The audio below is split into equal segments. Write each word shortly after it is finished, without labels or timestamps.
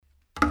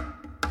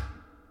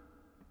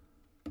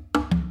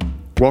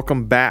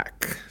Welcome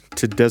back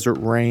to Desert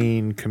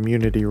Rain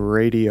Community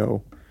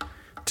Radio.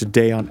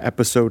 Today on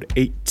episode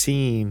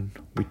 18,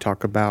 we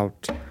talk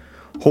about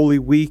Holy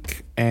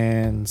Week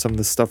and some of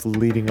the stuff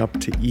leading up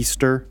to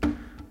Easter.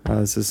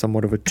 This is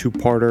somewhat of a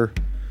two-parter.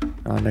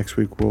 Next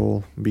week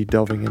we'll be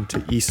delving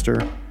into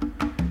Easter.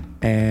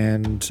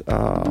 And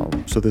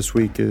so this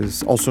week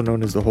is also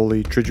known as the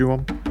Holy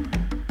Triduum.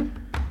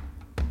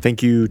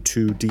 Thank you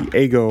to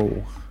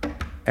Diego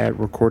at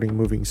Recording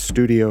Moving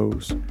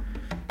Studios.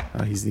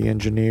 He's the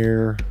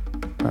engineer,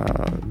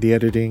 the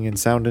editing and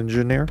sound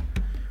engineer.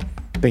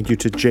 Thank you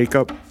to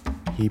Jacob.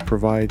 He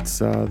provides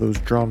those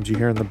drums you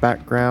hear in the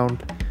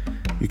background.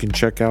 You can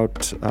check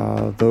out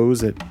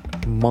those at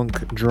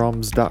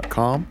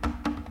monkdrums.com.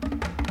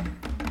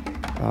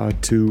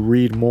 To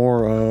read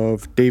more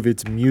of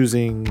David's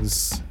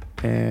musings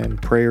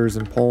and prayers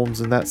and poems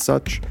and that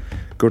such,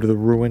 go to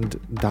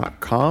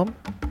theruined.com.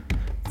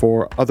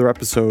 For other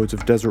episodes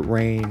of Desert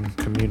Rain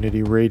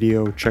Community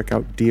Radio, check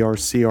out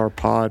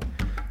drcrpod.com.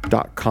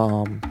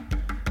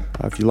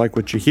 If you like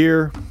what you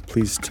hear,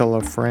 please tell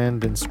a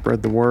friend and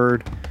spread the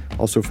word.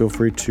 Also, feel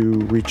free to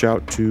reach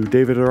out to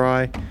David or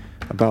I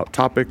about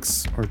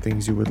topics or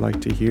things you would like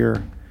to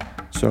hear.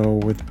 So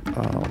with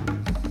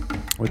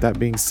that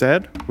being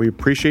said, we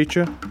appreciate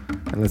you,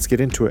 and let's get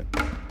into it.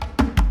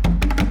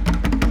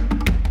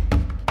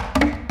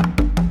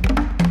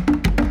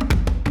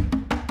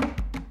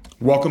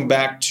 Welcome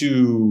back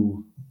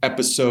to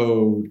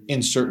episode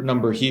insert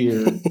number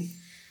here.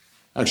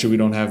 Actually,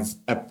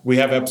 we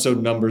have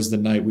episode numbers the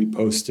night we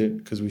post it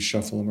because we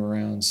shuffle them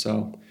around.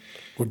 So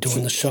we're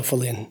doing the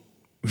shuffling.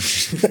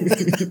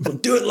 We'll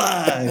do it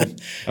live.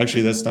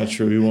 Actually, that's not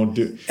true. We won't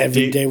do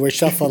every day. We're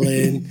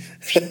shuffling.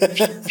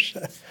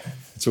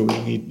 That's what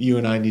we need. You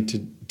and I need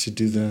to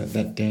do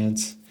that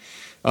dance.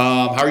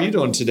 How are you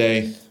doing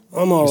today?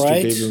 I'm all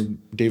right.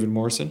 David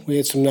Morrison. We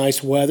had some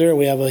nice weather.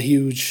 We have a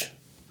huge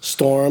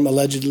storm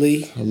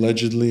allegedly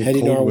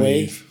heading our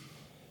way.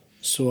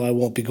 So I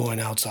won't be going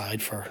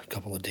outside for a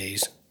couple of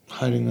days.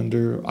 I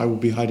will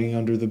be hiding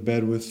under the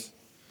bed with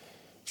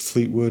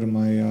Fleetwood and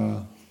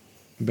my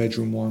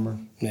bedroom warmer.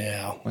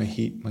 Yeah.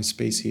 My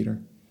space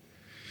heater.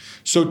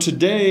 So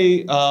today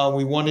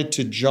we wanted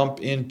to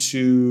jump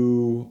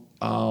into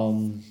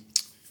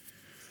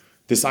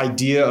this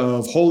idea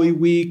of Holy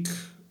Week,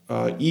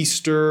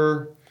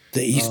 Easter.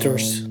 The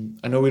Easters.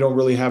 I know we don't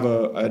really have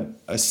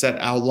a set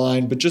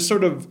outline, but just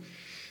sort of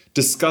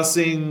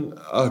discussing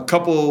a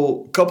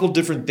couple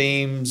different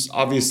themes.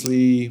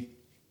 Obviously,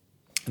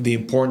 the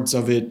importance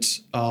of it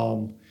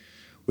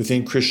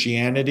within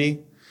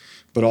Christianity,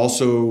 but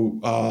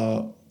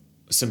also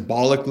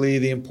symbolically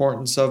the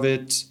importance of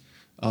it,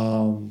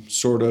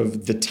 sort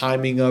of the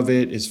timing of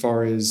it as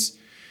far as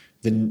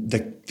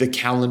the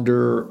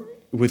calendar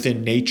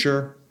within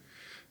nature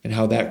and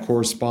how that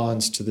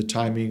corresponds to the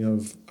timing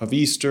of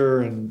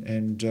Easter and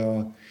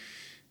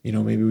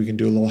maybe we can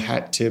do a little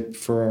hat tip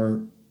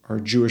for our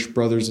Jewish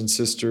brothers and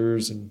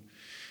sisters and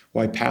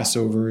why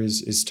Passover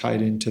is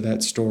tied into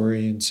that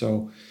story. And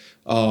so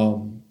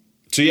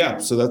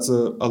that's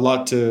a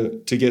lot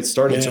to get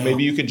started. Yeah. So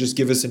maybe you could just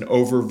give us an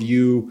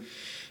overview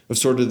of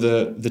sort of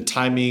the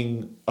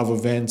timing of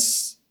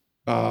events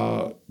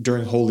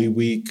during Holy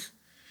Week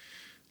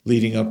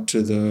leading up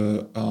to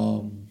the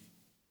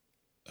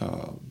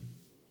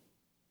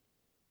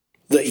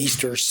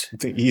Easters.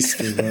 The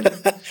Easter.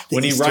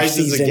 When Easter he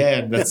rises season.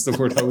 Again, that's the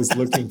word I was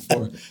looking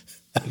for.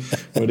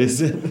 What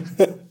is it?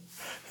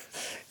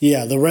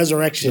 Yeah, the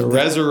resurrection.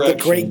 The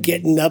great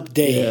getting up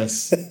day.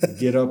 Yes,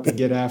 get up and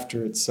get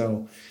after it.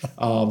 So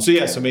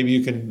maybe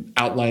you can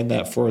outline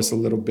that for us a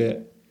little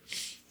bit.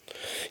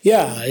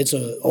 Yeah, it's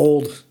an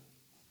old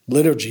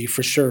liturgy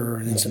for sure,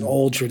 and it's an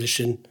old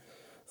tradition.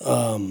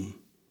 You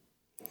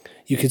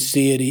could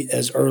see it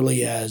as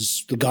early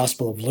as the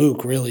Gospel of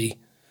Luke, really.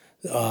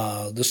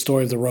 The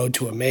story of the road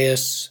to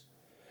Emmaus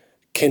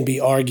can be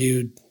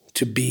argued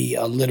to be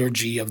a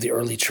liturgy of the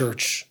early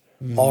church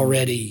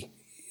already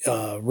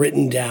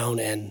written down.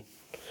 And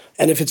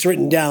if it's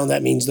written down,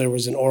 that means there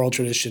was an oral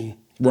tradition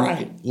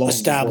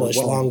established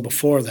long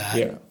before that.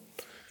 Yeah.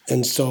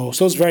 And so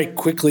it's very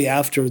quickly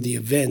after the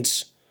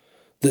events,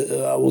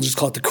 we'll just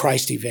call it the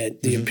Christ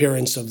event, the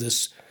appearance of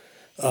this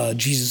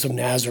Jesus of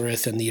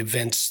Nazareth and the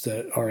events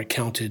that are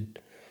accounted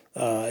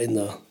in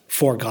the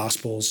four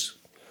Gospels.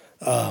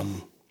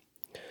 And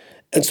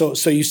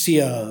so you see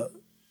a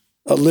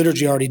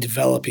liturgy already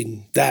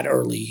developing that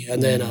early,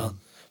 and then a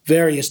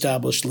very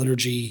established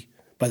liturgy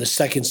by the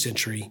 2nd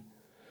century.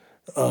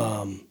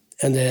 And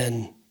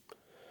then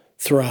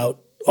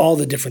throughout all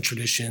the different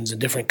traditions in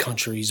different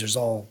countries,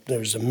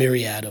 there's a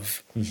myriad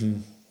of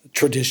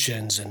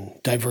traditions and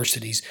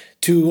diversities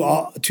to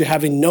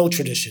having no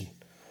tradition.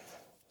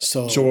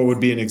 So what would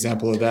be an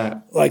example of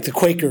that? Like the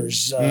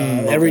Quakers.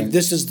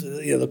 This is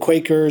the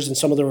Quakers and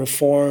some of the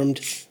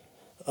Reformed.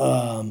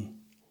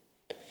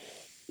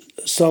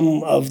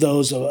 Some of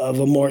those of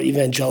a more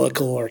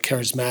evangelical or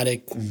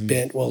charismatic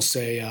bent will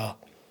say,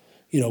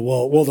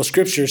 the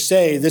scriptures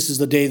say this is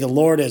the day the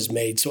Lord has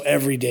made, so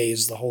every day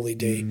is the holy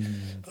day.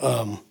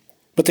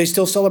 but they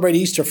still celebrate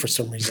Easter for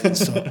some reason.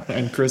 So,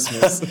 and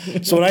Christmas.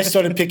 so when I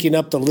started picking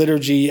up the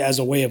liturgy as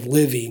a way of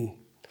living,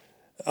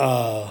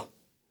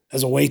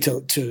 as a way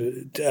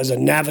as a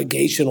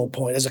navigational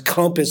point, as a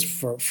compass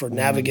for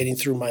navigating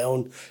through my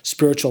own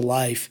spiritual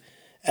life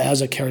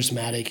as a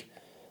charismatic,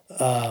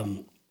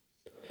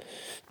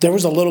 there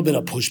was a little bit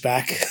of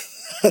pushback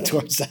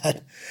towards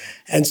that.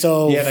 And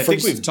so, yeah, and I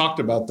think we've talked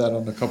about that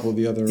on a couple of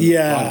the other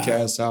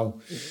podcasts, how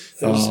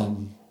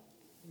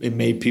it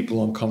made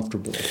people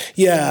uncomfortable.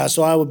 Yeah,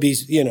 so I would be,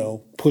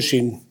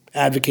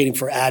 advocating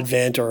for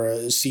Advent or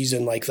a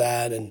season like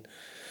that, and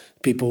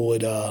people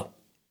would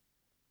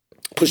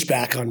push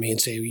back on me and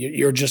say,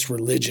 you're just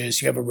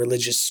religious, you have a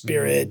religious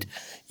spirit.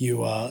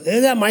 And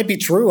that might be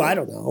true, I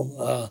don't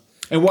know.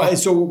 And why?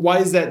 So why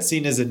is that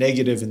seen as a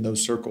negative in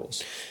those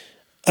circles?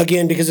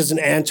 Again, because it's an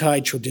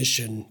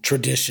anti-tradition.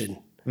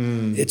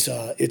 It's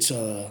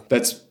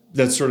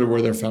that's sort of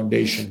where their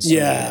foundations.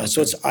 Yeah,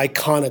 so it's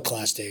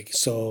iconoclastic.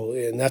 So,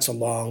 and that's a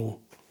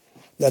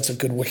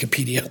good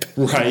Wikipedia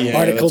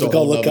article to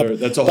go look up.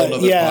 That's a whole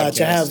other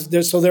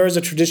podcast. There is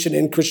a tradition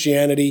in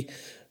Christianity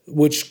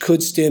which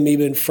could stem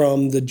even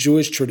from the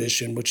Jewish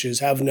tradition, which is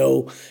have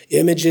no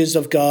images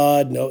of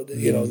God, none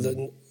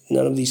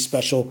of these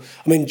special.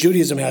 I mean,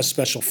 Judaism has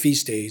special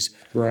feast days.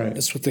 Right.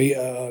 That's what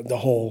the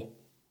whole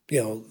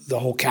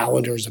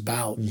calendar is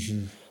about.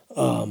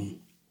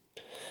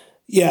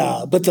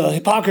 But the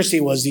hypocrisy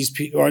was these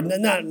people, or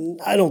not.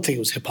 I don't think it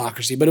was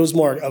hypocrisy, but it was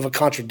more of a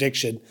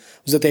contradiction.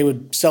 Was that they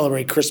would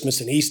celebrate Christmas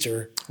and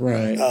Easter,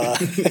 right?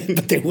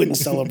 But they wouldn't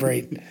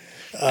celebrate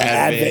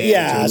Advent.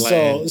 Yeah,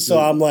 so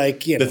I'm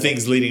like, the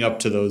things leading up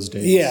to those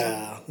days.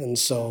 Yeah, and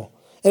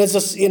it's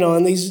just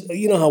and these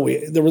how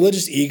the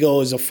religious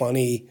ego is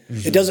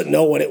it doesn't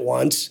know what it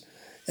wants,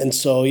 and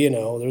so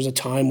there was a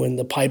time when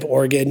the pipe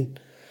organ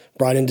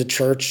brought into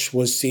church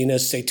was seen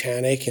as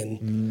satanic, and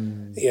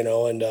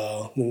and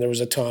there was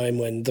a time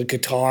when the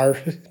guitar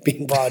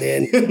being brought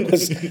in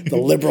was the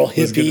liberal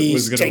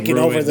hippies taking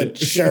over the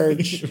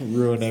church,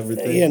 ruin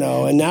everything.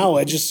 And now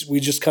we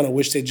just kind of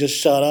wish they'd just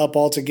shut up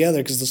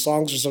altogether because the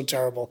songs are so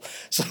terrible.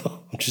 So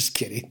I'm just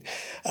kidding.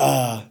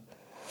 But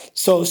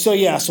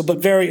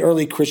very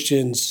early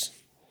Christians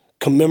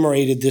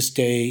commemorated this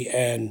day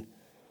and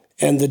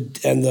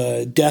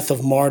the death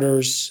of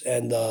martyrs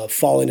and the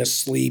falling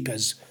asleep,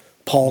 as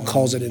Paul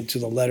calls it into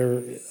the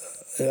letter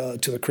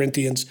to the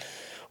Corinthians,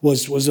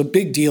 was a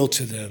big deal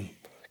to them.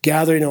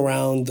 Gathering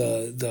around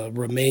the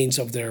remains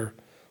of their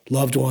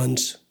loved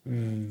ones,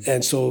 and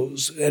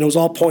it was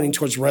all pointing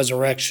towards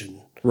resurrection.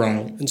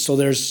 Right. And so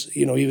there's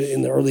even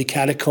in the early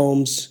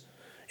catacombs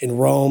in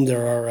Rome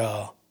there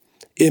are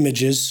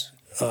images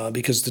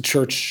because the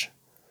church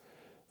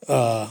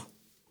had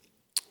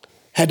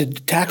to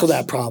tackle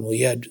that problem.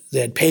 They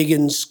had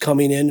pagans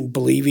coming in and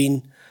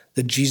believing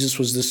that Jesus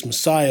was this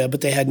Messiah,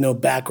 but they had no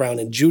background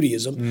in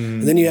Judaism.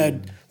 And then you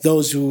had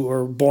those who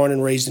were born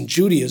and raised in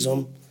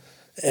Judaism,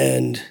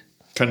 and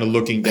kind of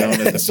looking down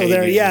at the so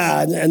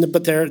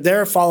they're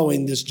they're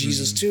following this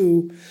Jesus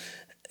too,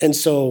 and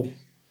so,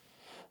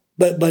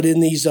 but in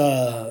these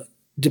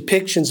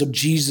depictions of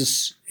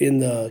Jesus in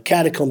the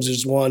catacombs,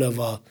 there's one of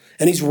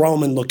and he's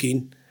Roman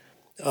looking,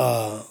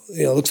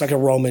 looks like a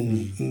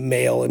Roman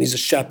male, and he's a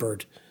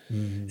shepherd.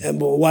 And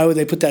why would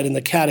they put that in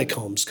the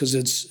catacombs? Because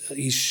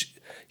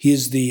he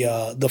is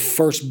the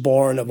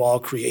firstborn of all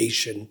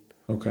creation,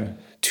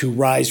 to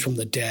rise from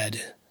the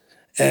dead,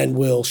 and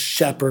will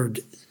shepherd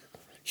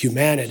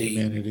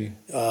humanity.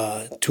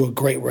 To a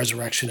great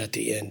resurrection at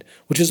the end,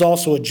 which is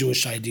also a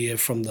Jewish idea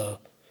from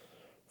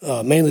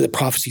mainly the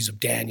prophecies of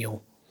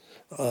Daniel,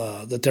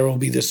 that there will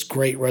be this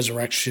great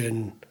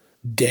resurrection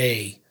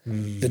day.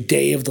 The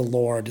day of the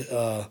Lord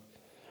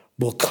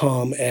will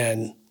come,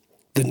 and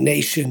the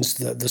nations,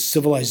 the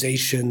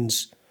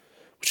civilizations,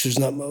 which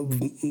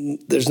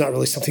there's not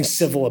really something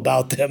civil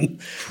about them,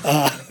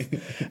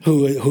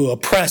 who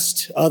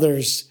oppressed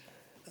others,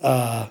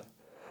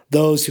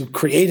 those who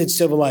created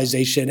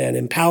civilization and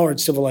empowered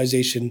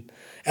civilization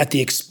at the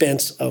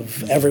expense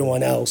of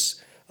everyone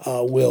else,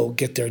 will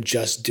get their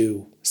just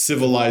due.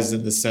 Civilized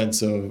in the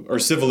sense of, or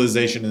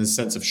civilization in the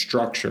sense of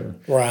structure,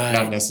 right?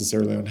 Not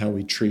necessarily on how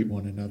we treat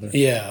one another.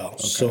 Yeah.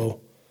 Okay.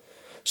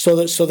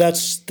 So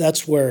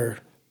that's where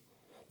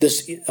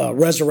this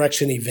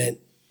resurrection event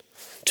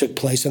took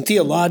place, and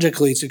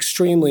theologically, it's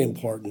extremely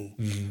important.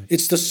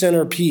 It's the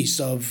centerpiece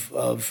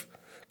of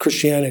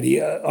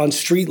Christianity. On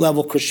street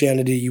level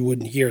Christianity, you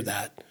wouldn't hear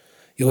that.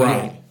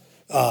 You'll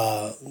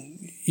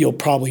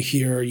probably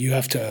hear you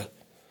have to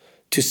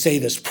say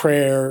this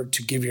prayer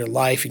to give your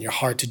life and your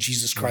heart to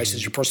Jesus Christ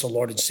as your personal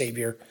Lord and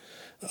Savior.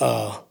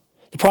 The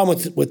problem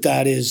with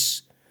that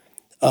is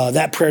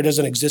that prayer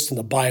doesn't exist in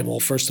the Bible,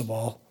 first of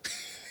all.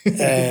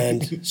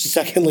 And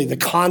secondly, the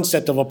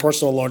concept of a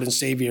personal Lord and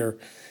Savior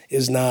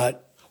is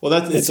not,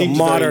 it's a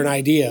modern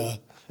idea.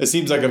 It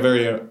seems like a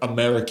very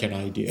American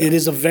idea. It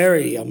is a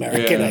very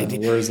American idea.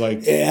 Whereas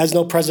it has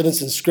no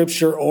precedence in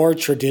Scripture or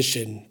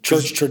tradition,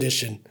 church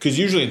tradition. Because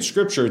usually in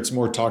Scripture, it's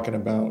more talking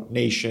about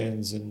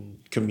nations and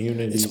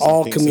communities. It's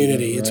all and things like that,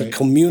 community. It's a right?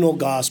 communal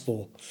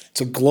gospel.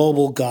 It's a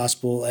global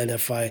gospel. And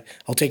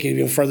I'll take it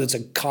even further, it's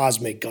a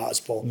cosmic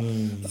gospel.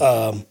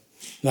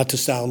 Not to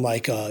sound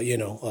like, a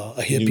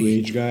hippie. New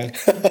age guy.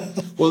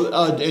 Well,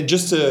 and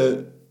just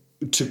to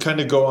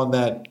kind of go on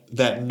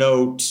that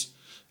note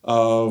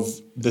of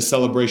the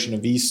celebration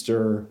of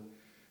Easter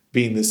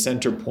being the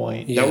center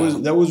point. Yeah.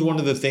 That was one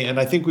of the things, and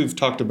I think we've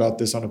talked about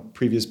this on a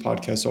previous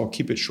podcast, so I'll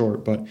keep it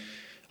short, but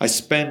I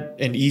spent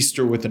an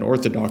Easter with an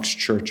Orthodox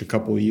church a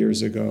couple of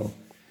years ago.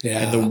 Yeah.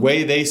 And the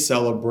way they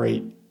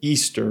celebrate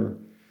Easter,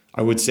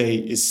 I would say,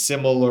 is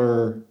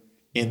similar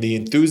in the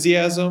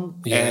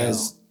enthusiasm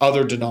as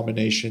other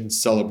denominations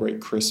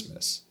celebrate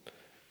Christmas.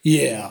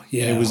 Yeah,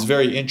 yeah. And it was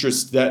very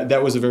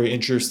that was a very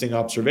interesting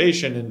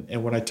observation.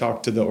 And when I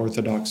talked to the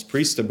Orthodox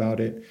priest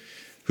about it,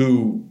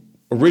 who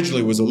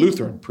originally was a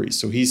Lutheran priest,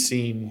 so he's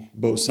seen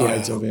both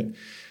sides of it,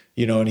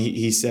 and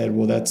he said,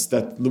 well, that's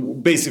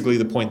basically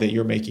the point that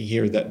you're making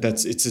here,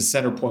 it's a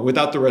center point.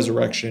 Without the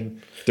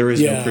resurrection, there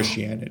is no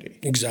Christianity.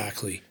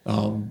 Exactly.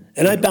 And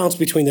I bounce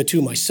between the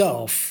two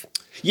myself.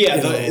 Yeah,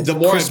 the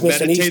more Christmas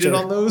I've meditated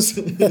on those.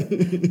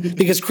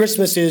 Because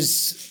Christmas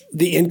is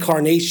the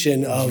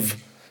incarnation of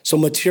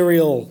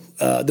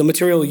the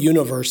material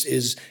universe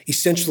is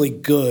essentially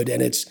good,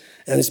 and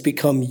it's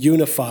become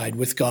unified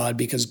with God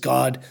because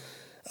God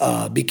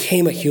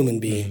became a human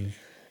being.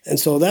 And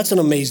so that's an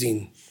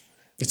amazing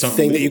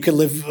thing that you could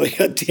live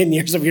 10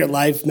 years of your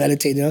life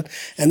meditating on.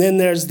 And then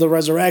there's the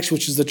resurrection,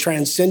 which is the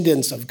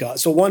transcendence of God.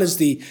 So one is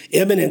the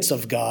immanence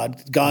of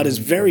God. God is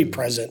very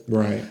present.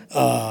 Right.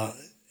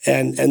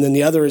 And then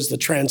the other is the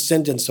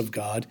transcendence of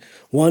God.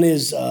 One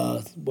is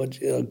what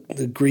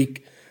the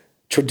Greek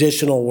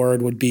traditional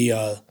word would be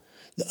a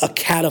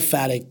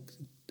cataphatic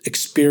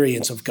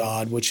experience of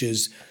God, which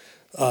is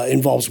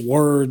involves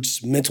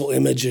words, mental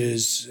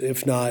images,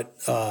 if not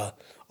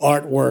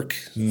artwork,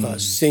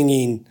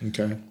 singing,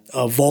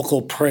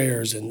 vocal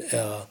prayers, and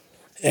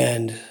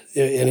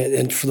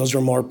for those who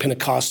are more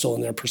Pentecostal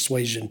in their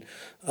persuasion,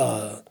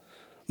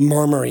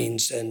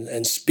 murmurings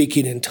and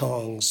speaking in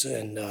tongues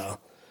and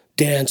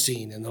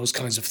dancing and those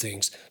kinds of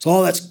things. So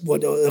all that's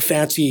what a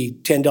fancy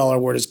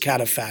 $10 word is,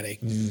 cataphatic.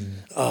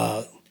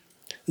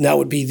 And that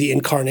would be the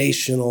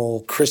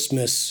incarnational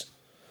Christmas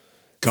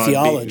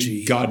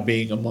theology. God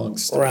being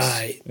amongst us.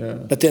 Right. Yeah.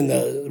 But then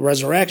the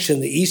resurrection,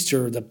 the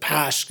Easter, the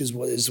Pasch is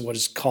what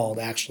it's called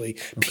actually,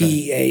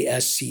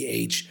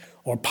 Pasch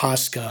or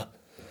Pascha,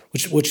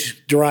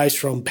 which derives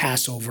from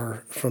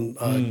Passover, from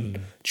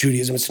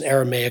Judaism. It's an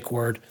Aramaic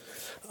word.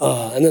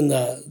 And then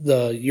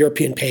the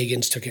European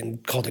pagans took it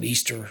and called it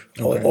Easter,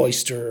 or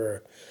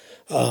oyster.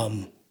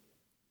 So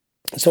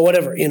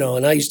whatever,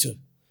 and I used to,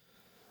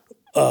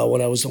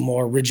 when I was a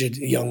more rigid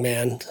young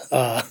man,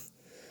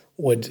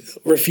 would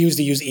refuse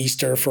to use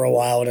Easter for a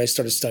while, and I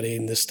started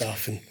studying this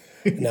stuff. And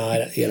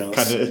now,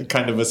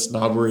 kind of a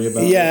snobbery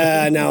about it.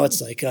 Yeah, now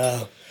it's like,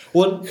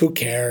 who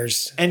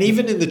cares? And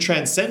even in the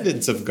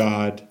transcendence of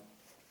God,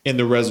 in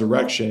the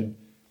resurrection,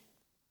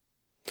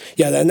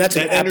 and that's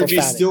that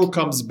energy still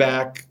comes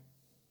back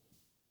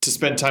to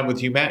spend time with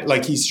humanity.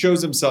 Like he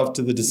shows himself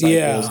to the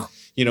disciples.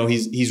 Yeah.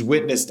 He's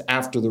witnessed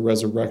after the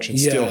resurrection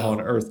still on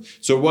earth.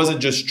 So it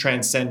wasn't just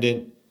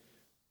transcendent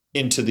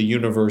into the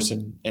universe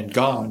and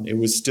gone. It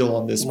was still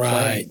on this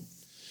plane.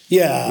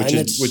 Yeah.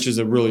 Which is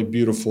a really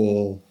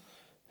beautiful.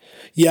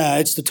 Yeah,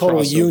 it's the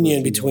total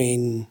union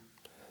between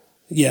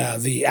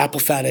the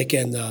apophatic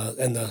and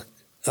the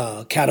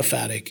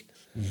cataphatic.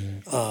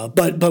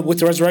 But with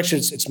the resurrection,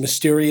 it's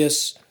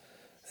mysterious.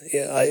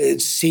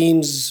 It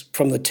seems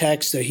from the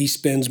text that he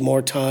spends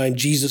more time,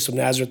 Jesus of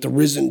Nazareth, the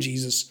risen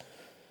Jesus,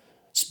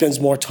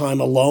 spends more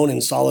time alone in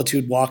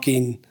solitude,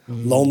 walking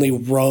lonely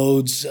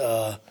roads,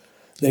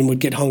 then would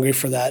get hungry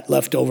for that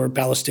leftover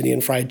Palestinian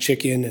fried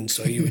chicken, and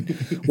so he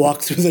would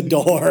walk through the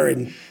door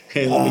and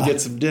hey, let me get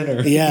some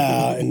dinner.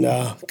 Yeah, and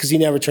because he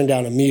never turned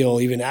down a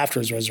meal even after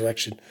his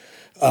resurrection,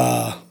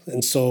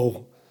 and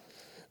so.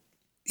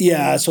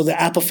 Yeah, so the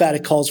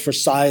apophatic calls for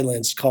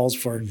silence, calls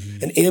for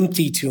an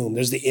empty tomb.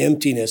 There's the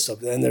emptiness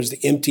of, and there's the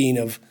emptying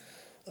of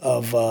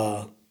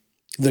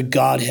the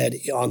Godhead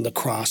on the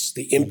cross.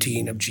 The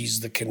emptying of Jesus,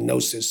 the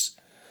kenosis,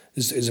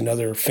 is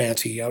another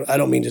fancy. I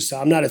don't mean to say,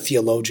 I'm not a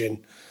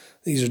theologian.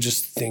 These are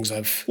just things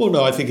I've. Well,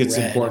 no, I think it's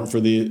important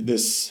for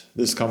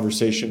this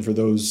conversation for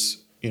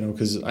those,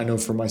 because I know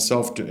for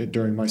myself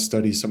during my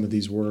study, some of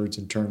these words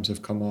and terms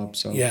have come up.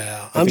 So I'm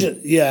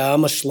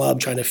a schlub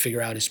trying to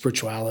figure out his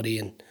spirituality,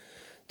 and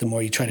the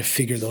more you try to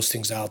figure those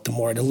things out, the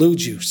more it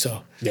eludes you.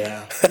 So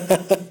well,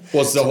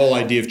 it's the whole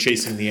idea of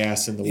chasing the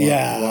ass in the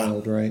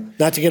wild, right?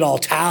 Not to get all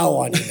Tao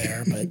on you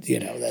there, but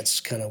that's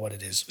kind of what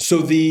it is. So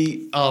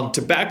the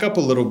to back up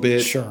a little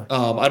bit, sure.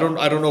 I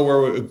don't know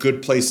where a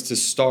good place to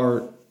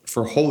start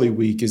for Holy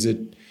Week. Is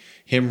it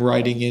him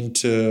riding in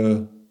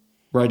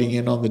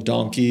on the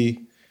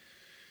donkey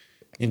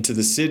into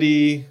the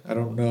city? I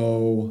don't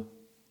know.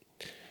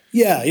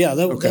 Yeah,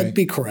 that'd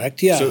be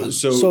correct. Yeah.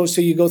 So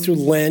you go through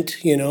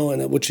Lent,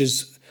 and which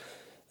is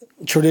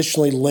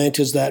traditionally Lent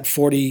is that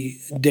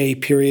 40-day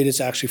period. It's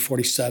actually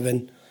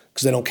 47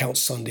 because they don't count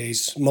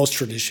Sundays, most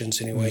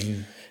traditions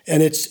anyway.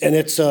 And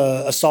it's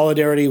a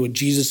solidarity with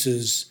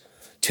Jesus's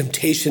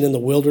temptation in the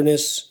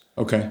wilderness,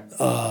 Okay.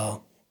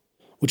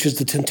 which is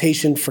the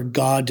temptation for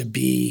God to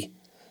be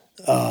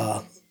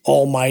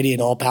almighty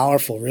and all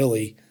powerful.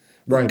 Really,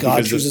 Right. God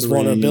because the chooses three-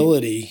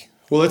 vulnerability.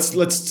 Well,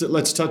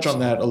 let's touch on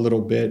that a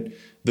little bit.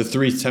 The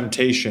three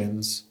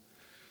temptations,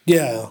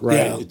 Yeah, right?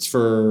 yeah, It's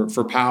for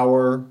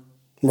power,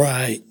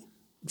 right.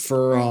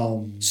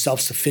 for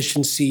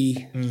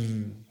Self-sufficiency,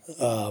 and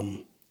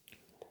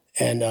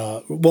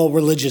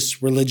religious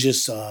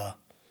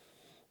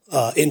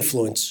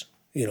influence.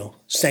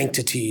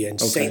 Sanctity and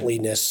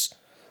saintliness,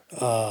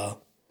 the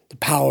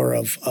power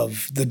of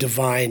the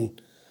divine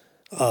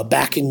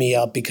backing me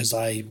up because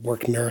I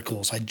work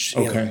miracles.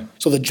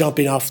 So the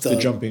jumping off the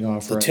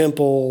right?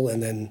 temple,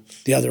 and then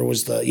the other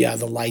was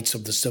the lights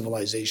of the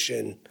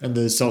civilization. And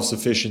the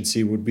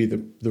self-sufficiency would be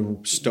the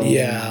stone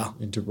Yeah.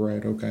 into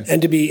bread. Okay.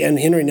 And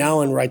Henry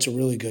Nouwen writes a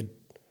really good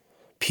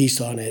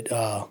piece on it.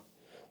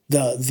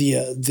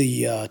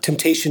 The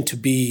temptation to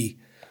be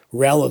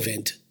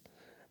relevant,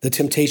 the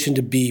temptation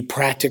to be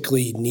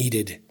practically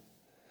needed.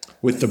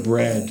 With the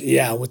bread.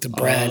 Yeah, with the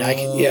bread.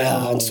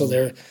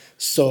 And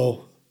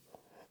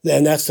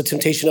and that's the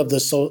temptation of the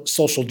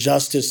social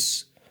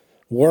justice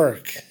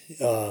work,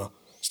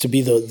 is to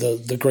be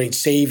the great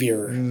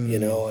savior, and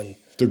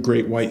The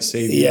great white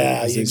savior. yeah,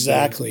 as they say.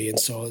 exactly. And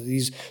so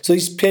these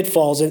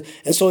pitfalls, and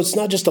so it's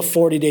not just a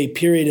 40-day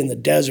period in the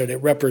desert.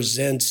 It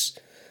represents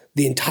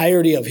the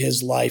entirety of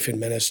his life and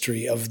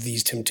ministry of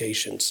these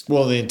temptations.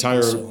 Well, the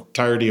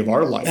entirety of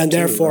our life. And too,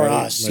 therefore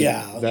right? us, Like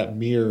yeah. That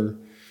mirror.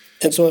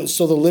 And so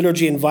the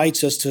liturgy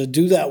invites us to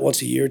do that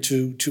once a year,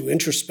 to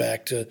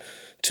introspect,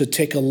 to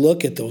take a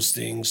look at those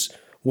things.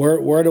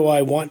 Where do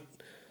I want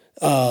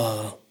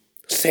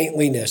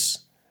saintliness?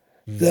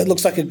 That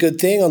looks like a good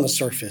thing on the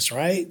surface,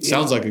 right?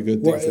 Sounds like a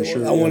good thing for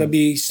sure. I want to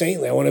be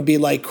saintly. I want to be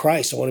like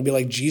Christ. I want to be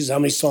like Jesus. How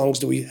many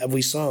songs have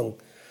we sung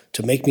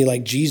to make me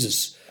like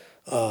Jesus?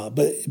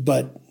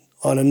 But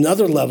on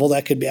another level,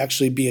 that could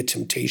actually be a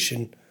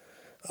temptation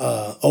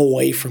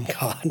away from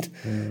God.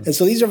 And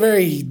so these are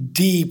very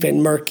deep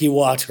and murky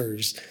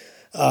waters.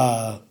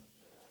 So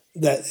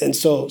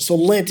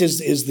Lent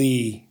is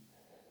the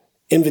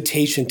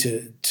invitation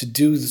to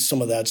do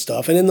some of that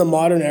stuff. And in the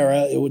modern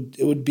era, it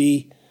would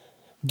be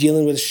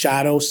dealing with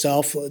shadow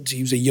self, to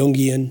use a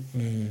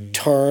Jungian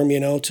term,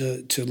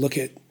 to look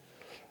at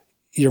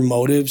your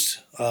motives.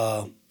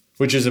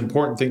 Which is an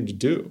important thing to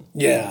do.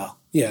 Yeah.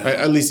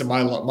 At least in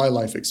my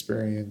life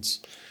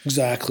experience.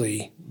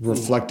 Exactly.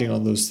 Reflecting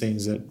on those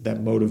things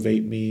that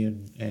motivate me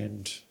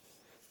and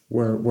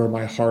where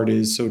my heart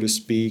is, so to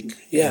speak.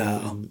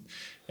 Yeah.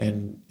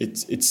 And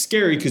it's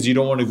scary because you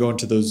don't want to go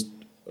into those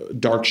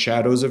dark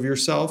shadows of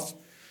yourself,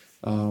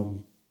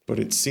 but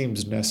it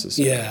seems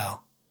necessary. Yeah.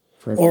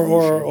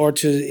 Or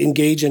to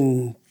engage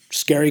in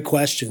scary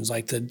questions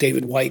like the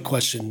David White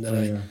question that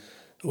I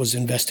was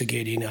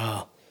investigating.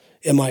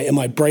 Am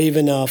I brave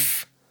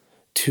enough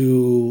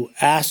to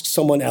ask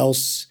someone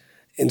else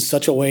in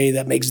such a way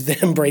that makes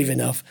them brave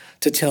enough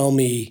to tell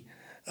me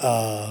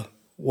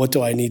what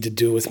do I need to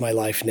do with my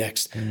life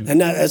next? And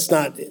that's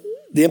not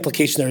the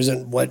implication. There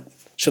isn't what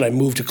should I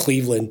move to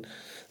Cleveland.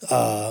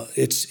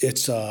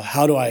 It's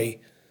how do I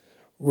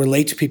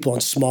relate to people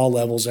on small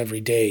levels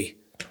every day.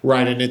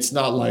 Right, and it's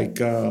not like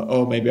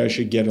maybe I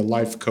should get a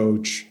life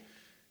coach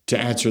to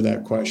answer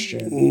that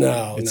question.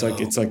 No, it's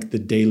like the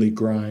daily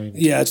grind.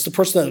 Yeah, it's the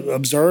person that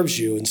observes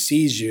you and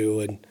sees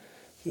you, and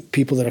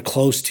people that are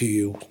close to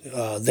you.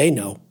 They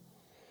know,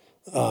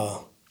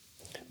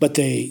 but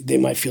they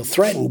might feel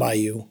threatened by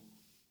you,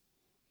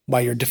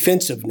 by your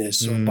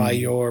defensiveness or by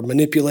your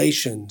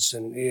manipulations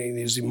and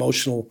these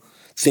emotional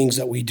things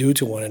that we do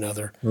to one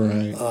another.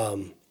 Right.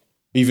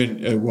 Even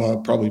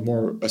probably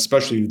more,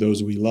 especially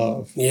those we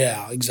love.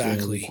 Yeah,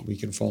 exactly. We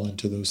can fall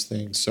into those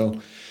things.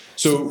 So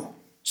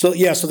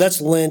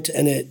that's Lent,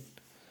 and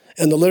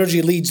the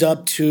liturgy leads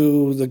up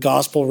to the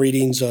gospel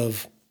readings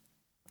of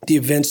the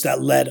events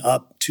that led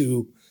up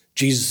to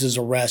Jesus'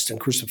 arrest and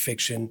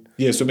crucifixion.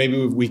 Yeah, so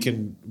maybe we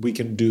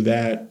can do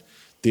that.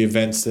 The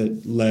events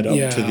that led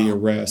up to the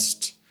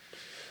arrest.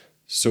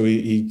 So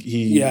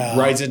he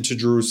rides into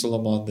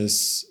Jerusalem on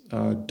this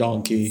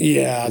donkey.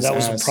 Yeah, that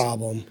was a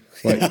problem.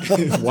 Like,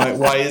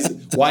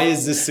 why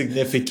is this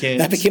significant?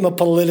 That became a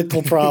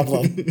political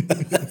problem.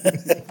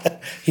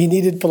 He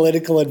needed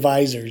political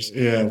advisors.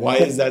 Yeah, why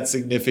is that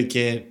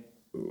significant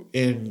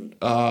in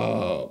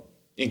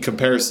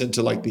comparison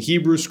to like the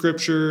Hebrew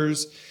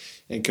scriptures,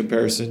 in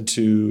comparison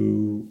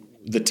to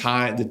the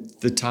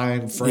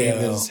time frame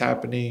that is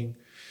happening?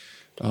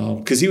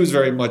 Because he was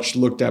very much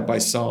looked at by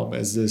some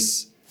as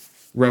this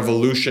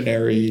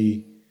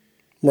revolutionary,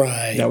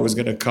 right, that was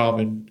going to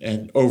come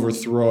and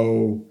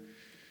overthrow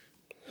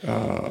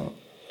the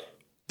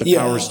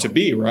powers to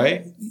be,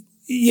 right?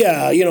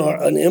 Yeah,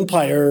 an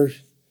empire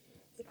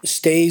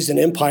stays an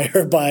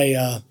empire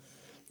by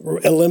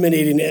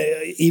eliminating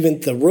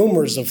even the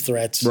rumors of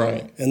threats,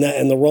 right?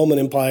 And the Roman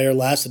Empire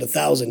lasted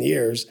 1,000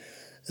 years,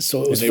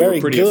 So it was And they were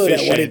very pretty good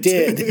at what it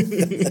efficient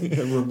did.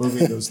 in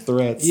removing those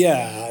threats.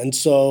 Yeah, and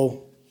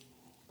so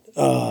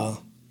the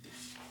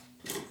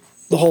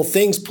whole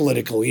thing's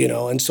political,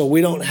 and so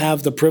we don't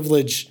have the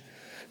privilege.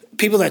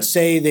 People that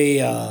say they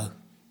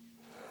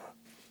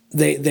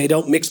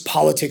don't mix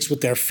politics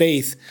with their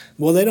faith,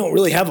 well, they don't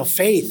really have a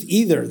faith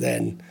either.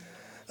 Then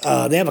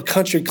they have a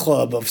country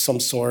club of some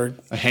sort,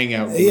 A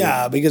hangout group.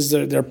 yeah, because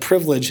their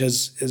privilege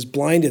has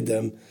blinded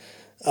them.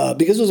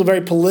 Because it was a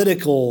very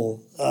political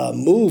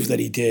move that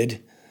he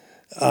did.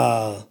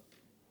 The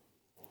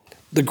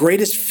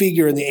greatest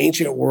figure in the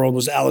ancient world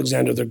was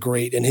Alexander the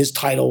Great, and his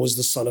title was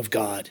the Son of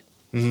God.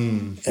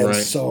 And right.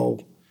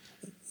 so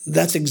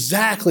that's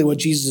exactly what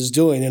Jesus is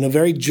doing in a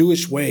very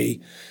Jewish way.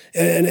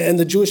 And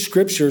the Jewish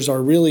scriptures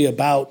are really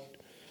about,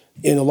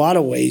 in a lot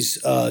of ways,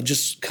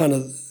 just kind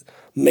of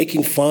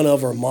making fun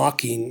of or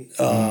mocking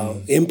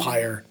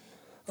empire.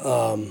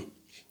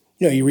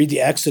 You read the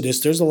Exodus,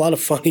 there's a lot of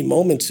funny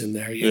moments in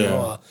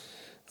there.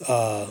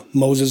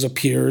 Moses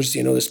appears,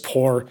 this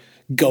poor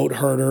goat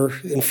herder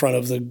in front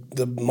of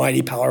the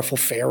mighty, powerful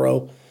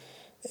Pharaoh.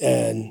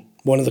 And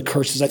one of the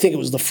curses, I think it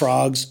was the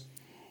frogs.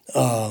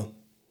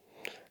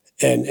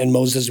 And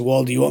Moses says,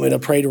 well, do you want me to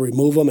pray to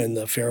remove them? And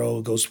the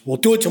Pharaoh goes, well,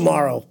 do it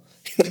tomorrow.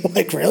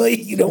 Like, really?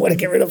 You don't want to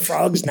get rid of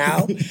frogs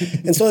now?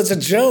 And so it's a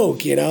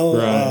joke,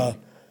 Right.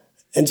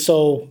 And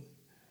so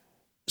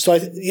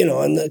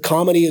and the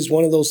comedy is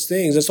one of those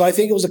things. And so I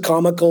think it was a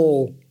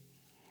comical,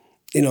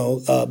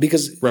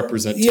 because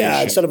Representation.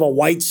 yeah, instead of a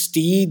white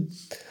steed,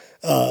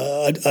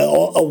 a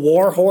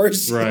war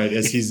horse, Right.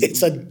 As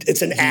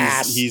it's an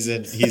ass. He's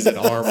in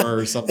armor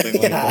or something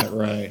like that.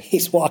 Right.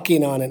 He's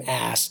walking on an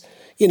ass,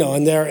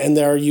 and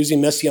they're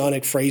using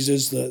messianic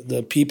phrases,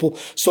 the people.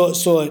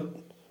 So it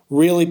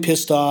really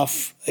pissed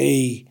off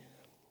a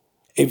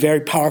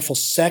very powerful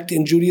sect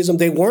in Judaism.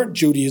 They weren't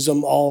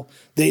Judaism all.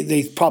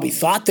 They probably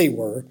thought they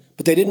were,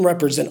 but they didn't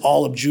represent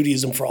all of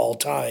Judaism for all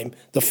time.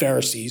 The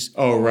Pharisees.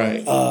 Oh,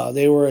 right.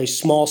 They were a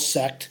small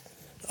sect.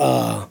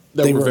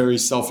 They were very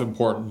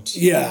self-important.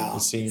 Yeah,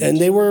 it seemed. and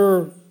they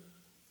were.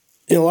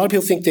 A lot of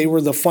people think they were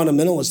the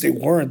fundamentalists. They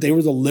weren't. They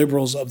were the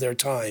liberals of their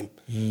time.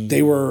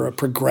 They were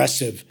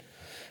progressive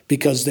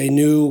because they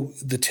knew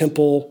the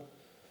temple.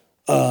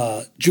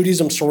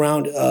 Judaism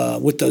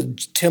with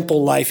the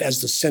temple life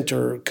as the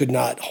center could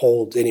not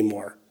hold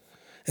anymore.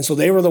 And so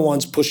they were the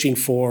ones pushing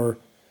for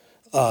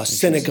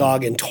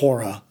synagogue and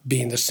Torah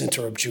being the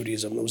center of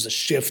Judaism. It was a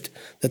shift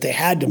that they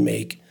had to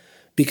make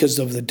because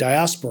of the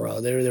diaspora.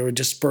 They were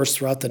dispersed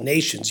throughout the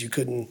nations. You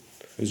couldn't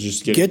It was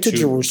just get to too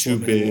Jerusalem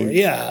big. anymore.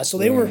 Yeah, so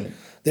they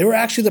were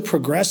actually the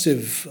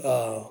progressive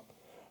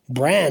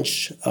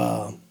branch,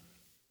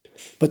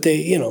 but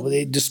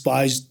they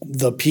despised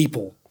the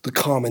people. The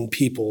common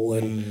people,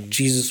 and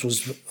Jesus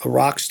was a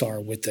rock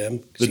star with them.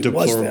 The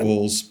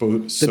deplorables,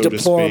 so the to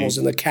deplorables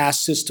speak. in the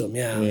caste system,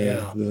 yeah.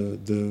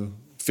 The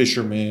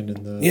fishermen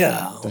and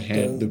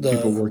the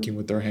people working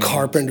with their hands.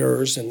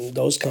 Carpenters and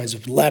those kinds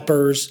of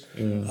lepers.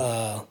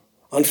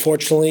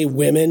 Unfortunately,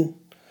 women,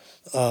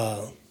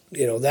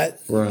 that.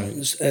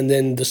 Right. And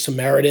then the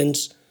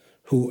Samaritans,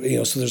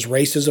 who, so there's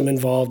racism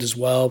involved as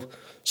well.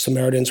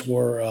 Samaritans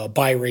were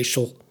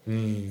biracial.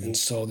 And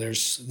so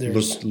there's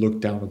looked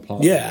down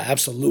upon. Yeah,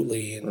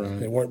 absolutely. And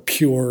they weren't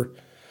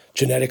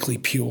genetically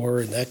pure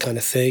and that kind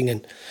of thing.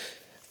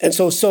 And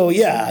so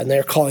and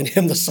they're calling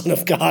him the Son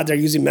of God. They're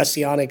using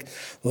messianic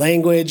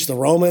language. The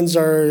Romans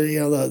are,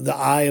 the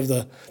eye of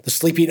the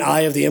sleeping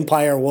eye of the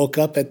empire woke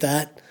up at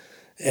that.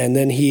 And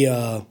then he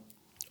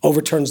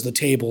overturns the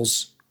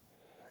tables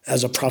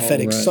as a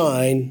prophetic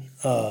sign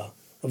of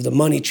the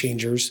money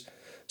changers.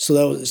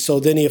 So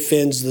then he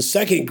offends the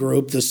second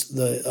group,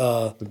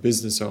 the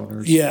business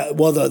owners. Yeah,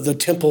 well, the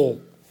temple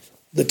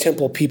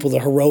people, the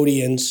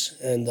Herodians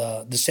and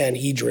the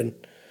Sanhedrin,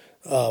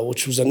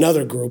 which was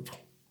another group,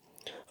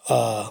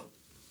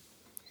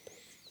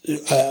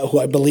 who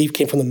I believe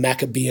came from the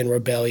Maccabean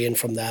rebellion.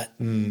 From that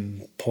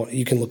point,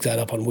 you can look that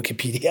up on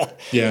Wikipedia.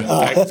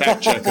 Yeah,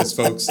 fact check us,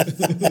 folks.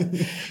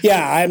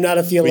 Yeah, I am not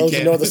a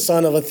theologian nor the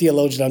son of a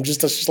theologian. I'm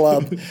just a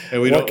schlub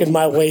working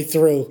my way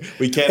through.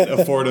 We can't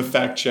afford a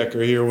fact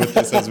checker here with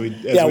us as we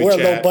we're chat.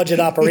 a low budget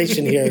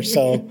operation here,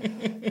 so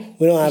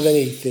we don't have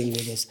anything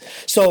with us.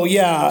 So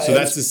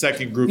that's the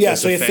second group. Yeah,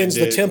 so he offends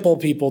the temple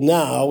people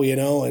now,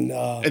 and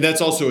that's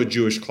also a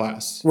Jewish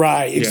class,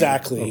 right?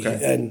 Exactly, okay.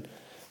 And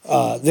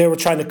they were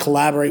trying to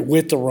collaborate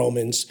with the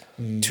Romans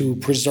to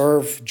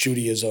preserve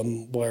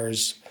Judaism,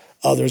 whereas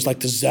others,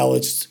 like the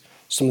Zealots,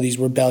 some of these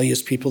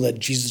rebellious people that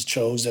Jesus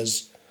chose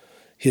as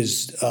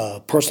his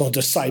personal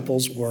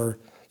disciples, were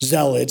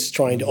Zealots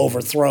trying to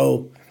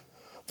overthrow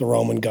the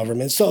Roman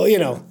government. So,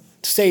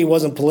 to say he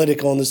wasn't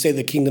political and to say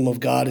the kingdom of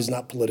God is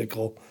not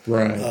political,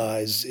 right,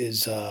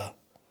 is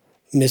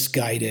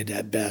misguided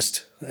at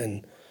best.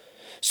 And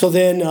so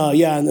then,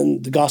 and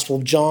then the Gospel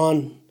of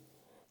John.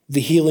 The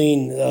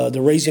healing,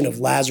 the raising of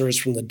Lazarus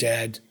from the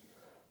dead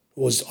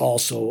was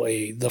also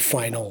the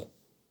final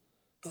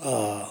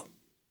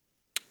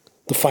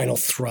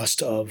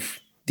thrust of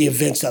the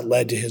events that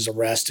led to his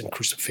arrest and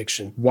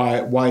crucifixion.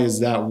 Why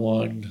is that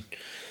one?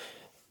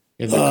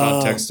 in the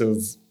context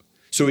of.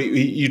 So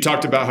you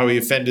talked about how he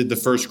offended the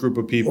first group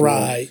of people,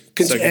 right?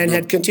 And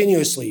had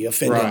continuously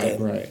offended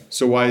them, right?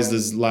 So why is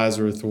this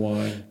Lazarus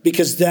one?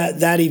 Because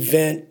that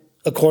event,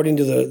 according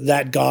to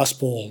that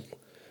gospel,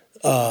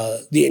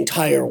 the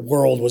entire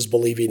world was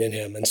believing in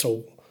him, and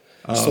so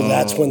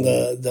that's when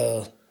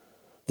the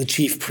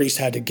chief priest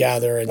had to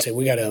gather and say,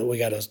 we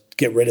gotta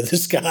get rid of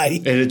this guy.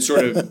 And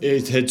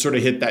it had sort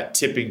of hit that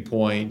tipping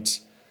point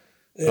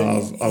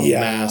of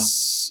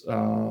mass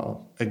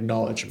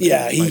acknowledgement.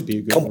 Yeah,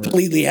 he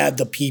completely had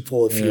the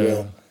people, if you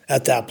will,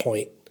 at that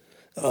point.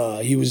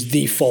 He was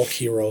the folk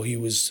hero. He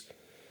was,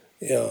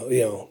 I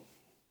don't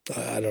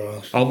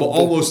know,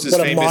 almost as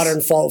famous. What a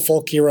modern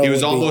folk hero. He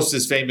was almost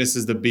as famous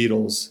as the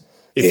Beatles.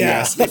 If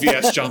you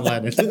ask John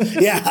Lennon.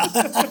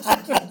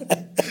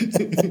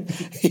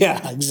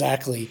 Yeah,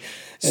 exactly.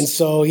 And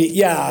so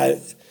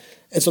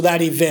so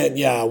that event,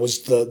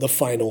 was the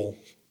final.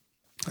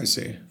 I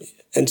see.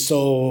 And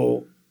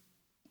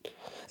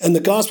the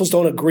Gospels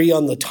don't agree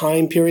on the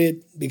time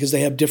period because they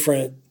have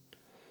different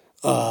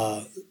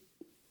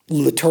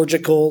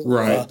liturgical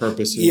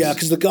purposes. Yeah,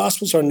 because the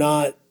Gospels are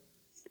not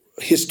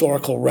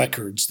historical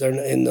records.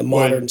 They're in the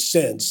modern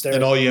sense.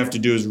 And all you have to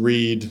do is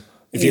read.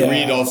 If you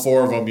read all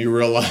four of them, you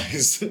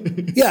realize.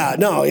 You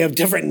have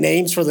different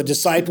names for the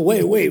disciple.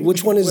 Wait,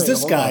 which one is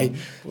this guy?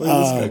 Where did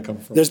this guy come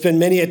from? There's been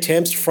many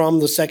attempts from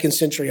the 2nd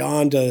century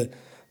on to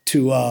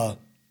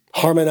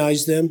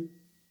harmonize them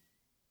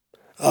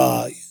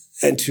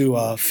and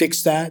to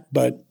fix that,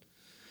 but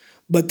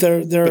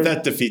they're But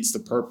that defeats the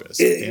purpose.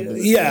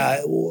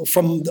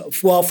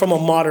 From a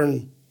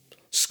modern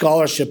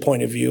scholarship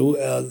point of view,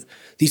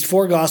 these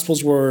four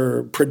Gospels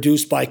were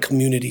produced by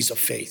communities of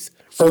faith.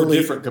 Four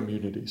different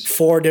communities.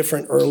 4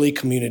 different early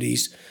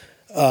communities.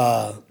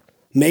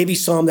 Maybe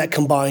some that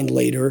combined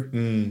later.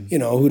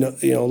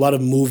 A lot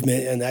of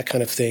movement and that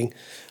kind of thing.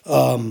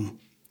 And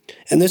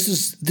this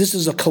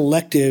is a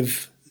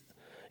collective.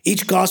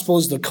 Each gospel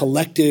is the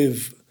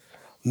collective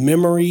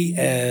memory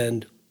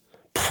and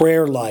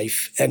prayer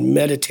life and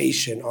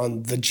meditation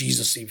on the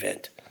Jesus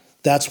event.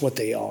 That's what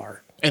they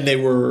are. And they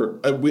were.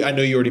 I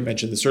know you already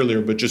mentioned this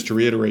earlier, but just to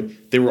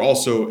reiterate, they were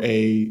also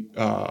a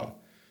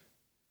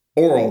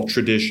oral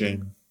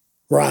tradition,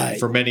 right,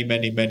 for many,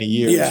 many, many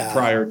years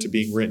prior to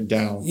being written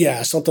down.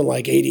 Yeah, something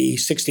like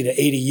 60 to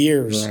 80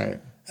 years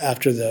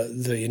after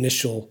the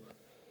initial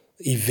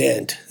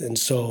event. And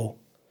so,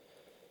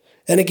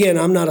 and again,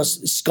 I'm not a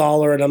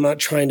scholar, and I'm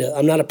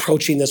not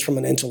approaching this from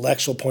an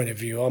intellectual point of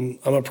view. I'm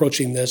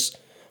approaching this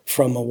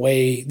from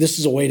this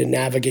is a way to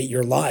navigate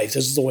your life.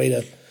 This is a way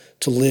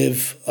to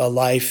live a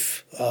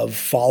life of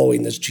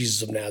following this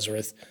Jesus of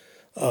Nazareth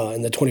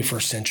in the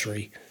 21st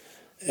century.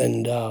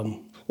 And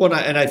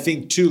and I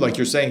think too, like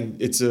you're saying,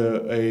 it's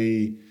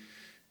a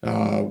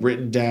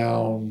written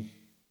down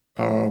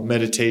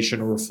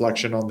meditation or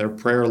reflection on their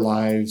prayer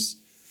lives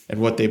and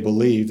what they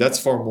believe. That's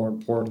far more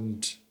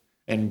important,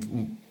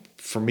 and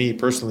for me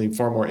personally,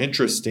 far more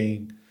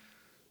interesting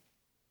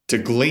to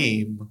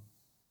glean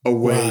a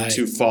way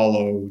to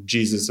follow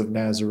Jesus of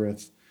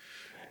Nazareth.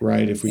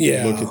 Right? If we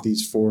can look at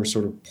these 4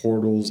 sort of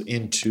portals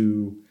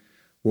into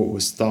what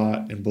was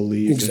thought and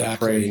believed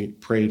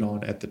and prayed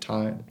on at the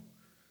time.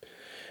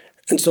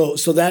 And so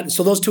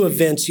those 2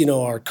 events,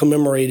 are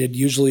commemorated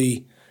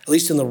usually, at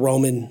least in the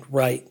Roman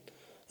Rite.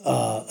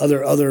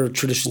 Other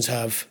traditions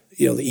have,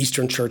 the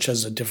Eastern Church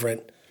has a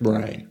different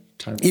time,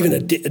 even a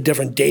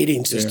different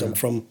dating system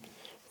from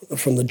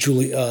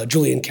the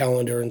Julian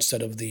calendar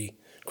instead of the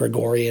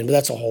Gregorian. But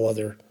that's a whole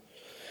other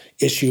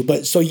issue.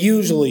 But so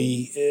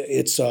usually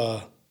it's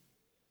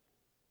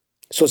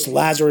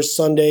Lazarus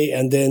Sunday,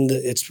 and then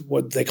it's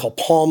what they call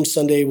Palm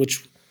Sunday,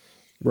 which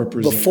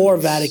before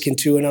Vatican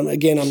II, and I'm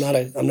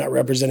not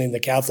representing the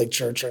Catholic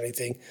Church or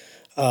anything,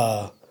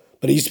 but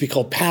it used to be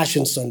called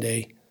Passion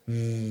Sunday,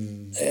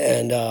 and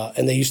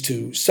they used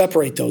to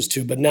separate those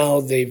two, but now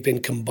they've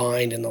been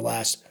combined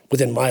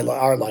within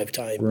our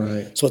lifetime.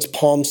 Right. So it's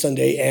Palm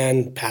Sunday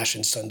and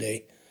Passion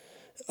Sunday.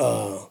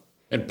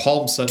 And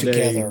Palm Sunday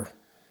together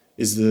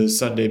is the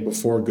Sunday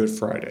before Good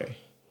Friday.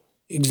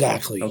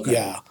 Exactly. Okay.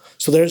 Yeah.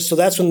 So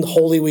that's when the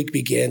Holy Week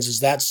begins. Is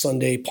that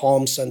Sunday,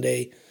 Palm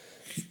Sunday.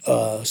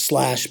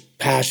 /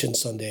 Passion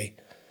Sunday,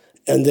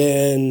 and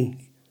then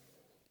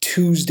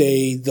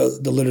Tuesday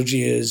the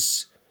liturgy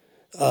is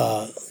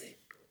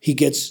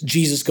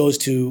Jesus goes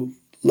to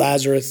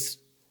Lazarus'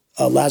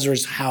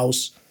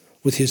 house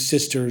with his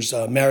sisters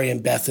Mary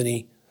and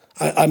Bethany.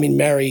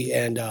 Mary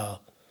and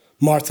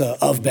Martha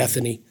of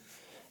Bethany,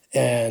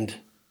 and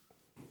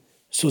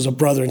so it was a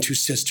brother and 2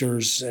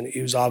 sisters, and he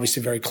was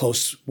obviously very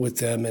close with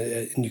them,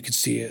 and you could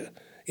see it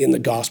in the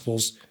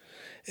Gospels.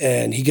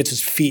 And he gets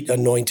his feet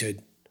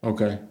anointed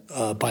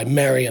by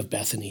Mary of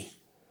Bethany.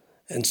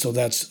 And so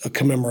that's a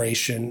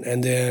commemoration.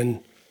 And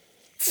then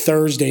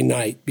Thursday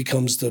night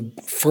becomes the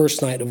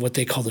first night of what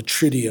they call the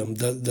Triduum,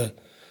 the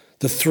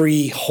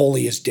 3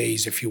 holiest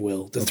days, if you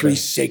will, the 3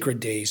 sacred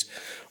days.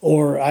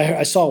 Or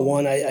I saw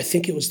one, I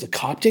think it was the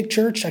Coptic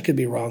Church. I could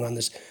be wrong on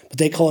this, but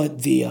they call it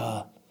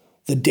the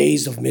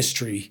Days of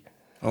Mystery.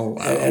 Oh,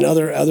 wow. And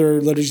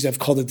other liturgies have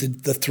called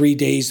it the 3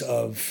 days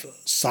of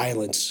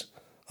silence,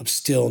 of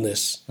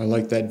stillness. I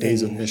like that,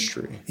 days of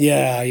mystery.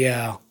 Yeah,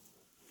 yeah.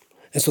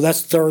 And so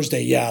that's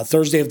Thursday, yeah,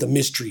 Thursday of the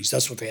Mysteries.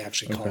 That's what they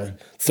actually call it,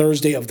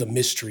 Thursday of the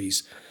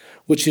Mysteries,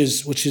 which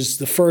is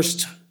the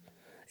first,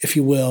 if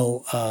you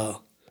will,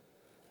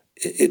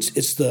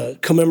 it's the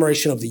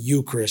commemoration of the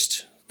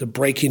Eucharist, the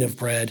breaking of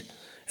bread,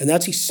 and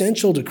that's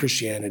essential to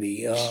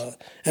Christianity.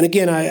 And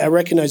again, I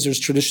recognize there's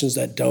traditions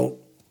that don't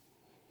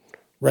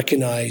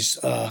recognize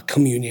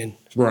communion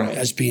Right.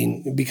 as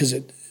being, because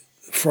it,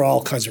 for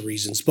all kinds of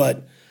reasons,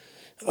 but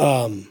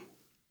in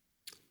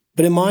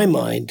my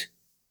mind,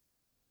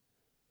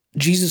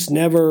 Jesus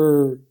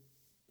never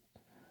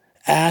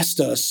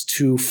asked us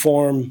to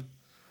form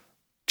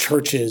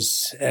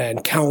churches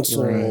and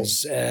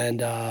councils, and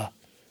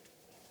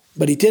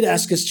but he did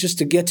ask us just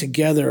to get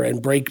together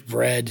and break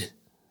bread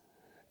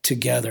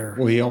together.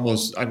 Well, it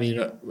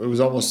was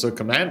almost a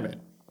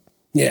commandment.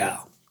 Yeah.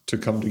 To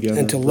come together.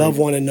 And to love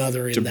one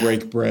another. To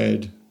break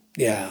bread.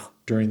 Yeah.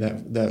 During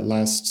that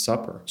Last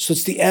Supper. So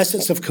it's the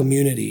essence of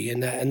community,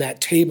 and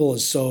that table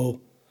is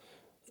so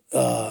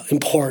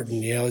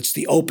important. It's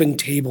the open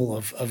table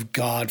of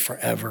God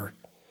forever,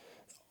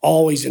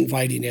 always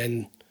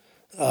inviting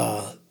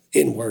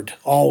inward,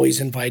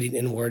 always inviting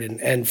inward,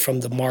 and from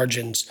the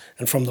margins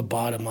and from the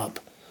bottom up.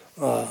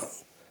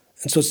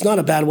 And so it's not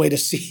a bad way to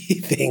see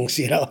things,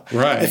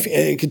 Right.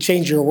 It could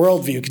change your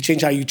worldview. It could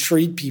change how you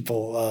treat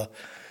people.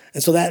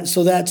 And so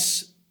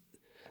that's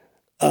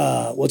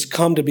what's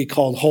come to be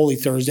called Holy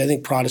Thursday. I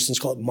think Protestants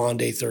call it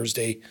Maundy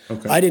Thursday.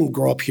 Okay. I didn't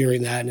grow up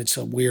hearing that, and it's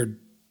a weird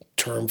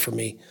term for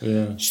me.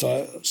 Yeah.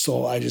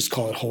 So I just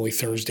call it Holy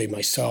Thursday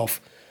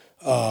myself.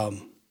 But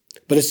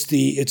it's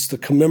the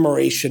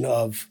commemoration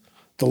of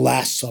the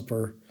Last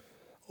Supper,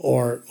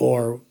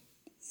 or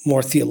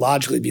more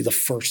theologically, be the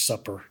First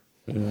Supper.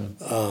 Yeah.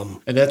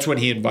 And that's when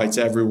he invites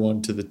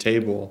everyone to the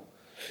table.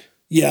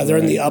 Yeah, they're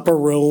in the upper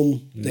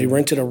room. Yeah. They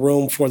rented a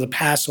room for the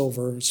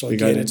Passover. So they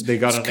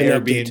got an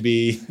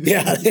Airbnb.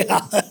 Yeah.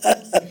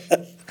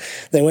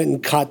 They went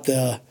and caught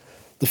the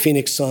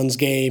Phoenix Suns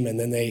game, and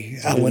then they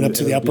went up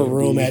to the upper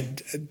room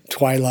at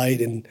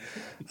twilight, and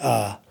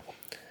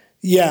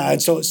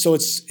and so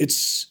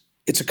it's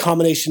a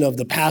combination of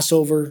the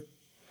Passover,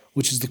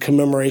 which is the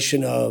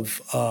commemoration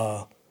of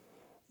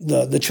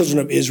the children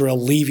of Israel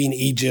leaving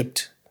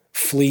Egypt,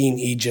 fleeing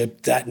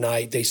Egypt that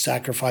night. They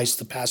sacrificed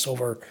the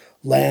Passover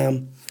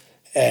lamb,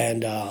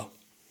 and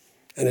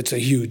it's a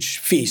huge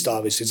feast.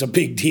 Obviously, it's a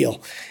big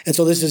deal. And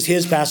so this is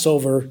his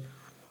Passover,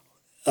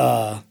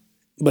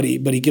 but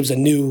he gives a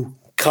new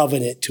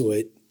covenant to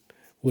it,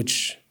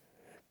 which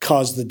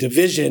caused the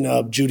division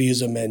of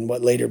Judaism and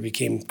what later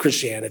became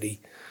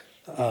Christianity.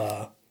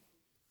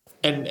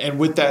 And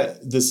with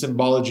that, the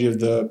symbology of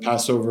the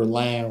Passover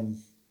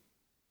lamb,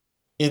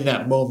 in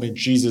that moment,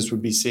 Jesus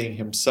would be seeing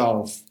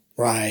himself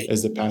right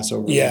as the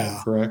Passover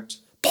lamb, correct?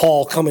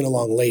 Paul coming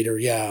along later,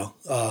 yeah.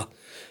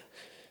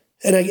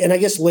 And I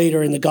guess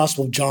later in the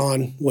Gospel of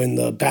John, when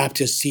the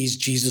Baptist sees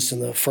Jesus in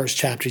the first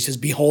chapter, he says,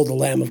 "Behold the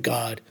Lamb of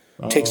God,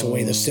 takes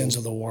away the sins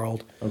of the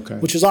world." Okay.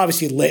 Which is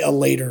obviously a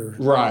later.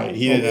 Right.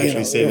 He didn't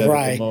actually say that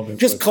at the moment.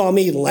 Just call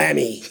me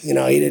Lammy. He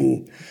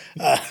didn't.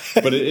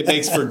 But it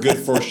makes for good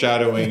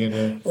foreshadowing in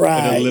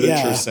a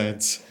literature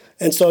sense.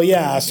 And so,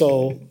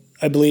 so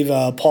I believe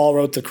Paul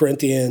wrote to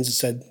Corinthians and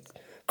said,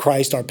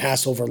 Christ, our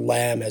Passover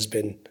lamb, has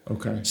been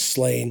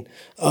slain.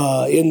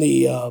 In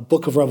the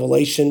book of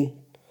Revelation,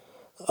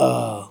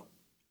 John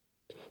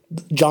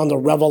the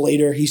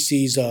Revelator, he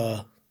sees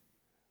the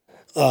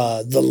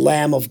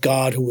Lamb of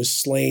God who was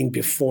slain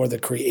before the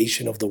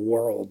creation of the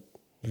world.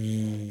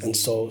 And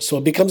so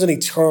it becomes an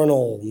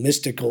eternal,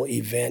 mystical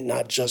event,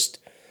 not just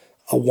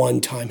a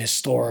one-time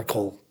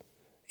historical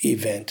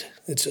event.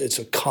 It's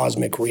a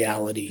cosmic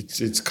reality.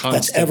 It's constantly,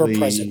 that's ever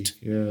present.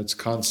 Yeah, it's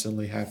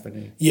constantly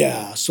happening.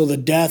 Yeah, so the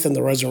death and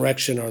the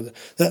resurrection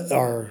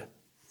are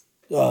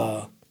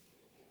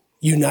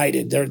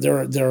united.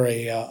 They're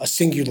a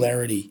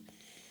singularity,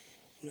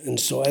 and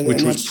so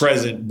which was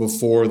present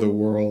before the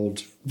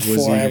world was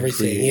before even everything.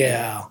 created.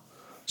 Yeah,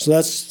 so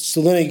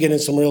then you get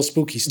into some real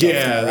spooky stuff.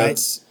 Yeah, there, right.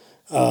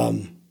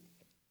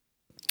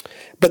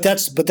 But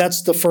that's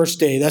the first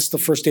day. That's the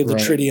first day of the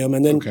Triduum,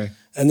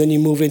 and then you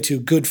move into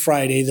Good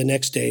Friday, the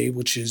next day,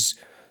 which is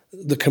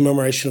the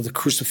commemoration of the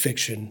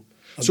crucifixion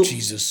of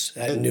Jesus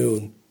at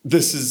noon.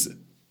 This is,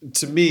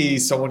 to me,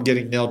 someone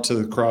getting nailed to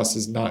the cross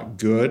is not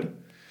good.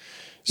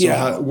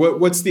 So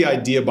what's the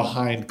idea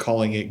behind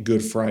calling it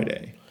Good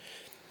Friday?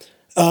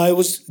 It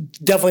was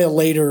definitely a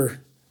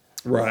later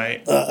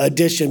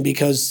addition,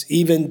 because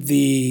even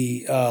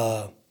the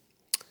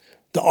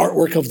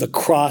artwork of the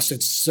cross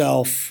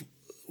itself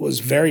was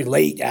very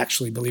late,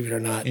 actually, believe it or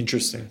not.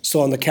 Interesting.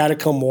 So on the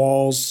catacomb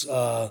walls,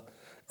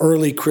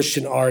 early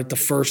Christian art, the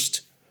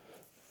first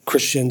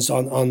Christians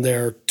on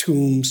their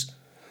tombs,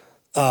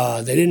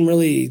 they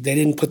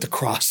didn't put the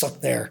cross on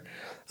there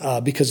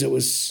because it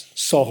was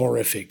so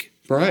horrific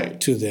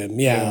to them.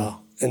 Yeah.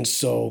 And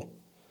so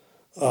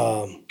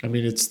I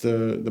mean, it's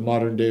the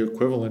modern day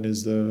equivalent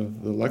is the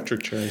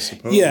electric chair, I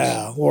suppose.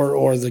 Yeah,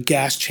 or the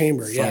gas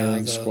chamber.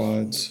 Firing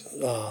squads.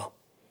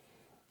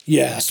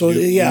 Yeah, so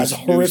it's a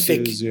horrific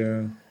Nooses,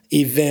 yeah.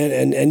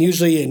 event, and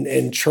usually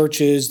in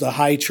churches, the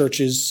high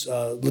churches,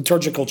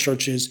 liturgical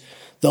churches,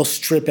 they'll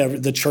strip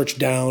the church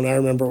down. I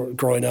remember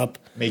growing up.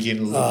 Making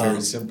it look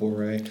very simple,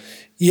 right?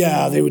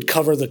 Yeah, they would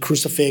cover the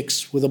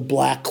crucifix with a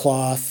black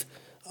cloth,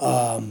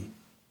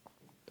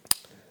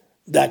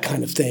 that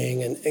kind of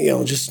thing,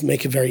 and just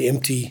make it very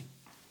empty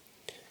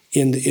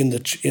in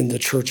the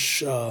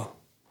church,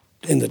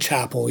 in the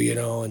chapel,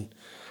 and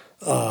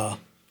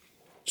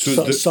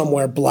some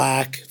wear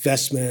black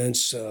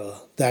vestments,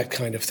 that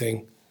kind of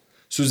thing.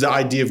 So is the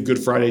idea of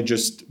Good Friday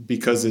just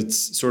because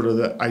it's sort of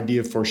the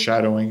idea of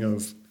foreshadowing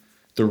of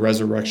the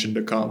resurrection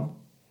to come?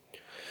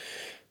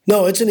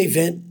 No, it's an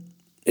event.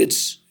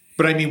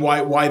 But I mean,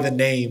 why the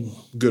name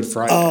Good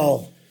Friday?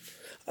 Oh,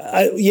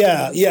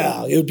 yeah.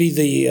 It would be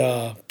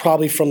the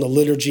probably from the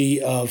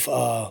liturgy of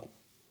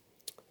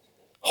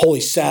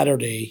Holy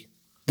Saturday,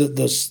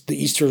 the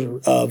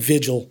Easter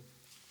Vigil,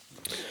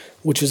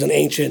 which is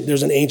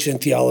there's an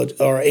ancient theology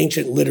or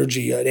ancient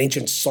liturgy, an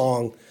ancient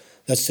song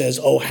that says,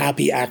 "Oh,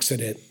 happy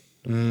accident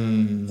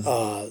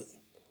that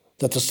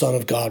the Son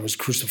of God was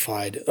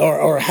crucified,"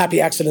 or happy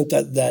accident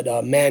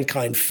that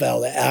mankind fell,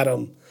 that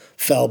Adam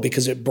fell,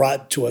 because it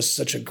brought to us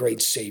such a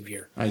great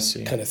Savior. I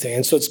see. Kind of thing.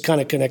 And so it's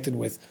kind of connected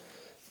with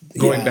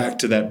going back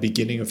to that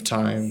beginning of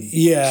time.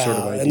 Yeah, sort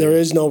of idea. And there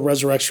is no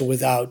resurrection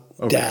without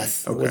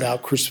death, okay.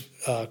 without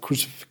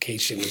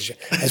crucifixion,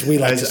 as we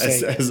like to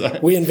say.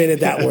 We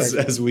invented that word.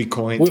 As we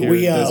coined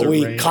here.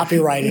 We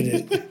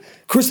copyrighted it.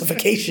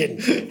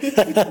 Crucifixion.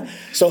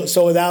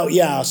 So without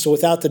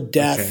the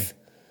death,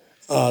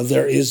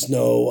 there is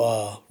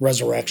no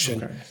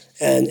resurrection. Okay.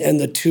 And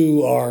the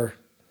two are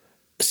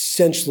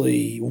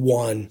essentially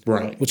one,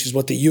 right? Which is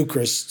what the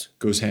Eucharist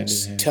goes hand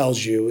in hand.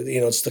 Tells you.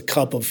 It's the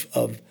cup of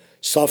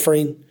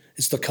suffering,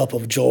 it's the cup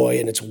of joy,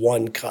 and it's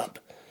one cup.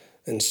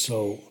 And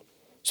so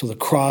the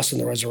cross and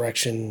the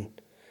resurrection,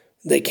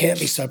 they can't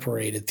be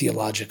separated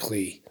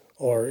theologically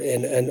or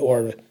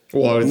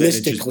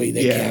mystically.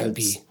 They can't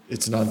be.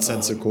 It's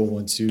nonsensical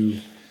once you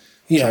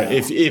try,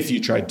 if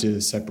you tried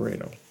to separate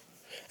them.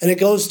 And it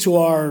goes to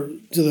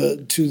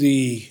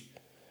the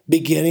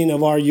beginning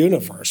of our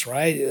universe,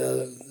 right?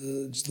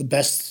 It's the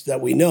best that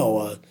we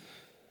know.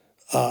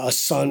 A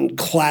sun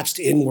collapsed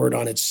inward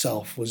on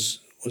itself, was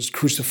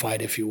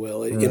crucified, if you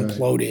will. It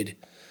imploded,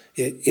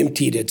 it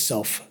emptied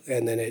itself,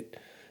 and then it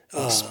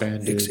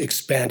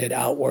expanded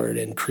outward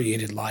and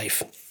created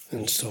life.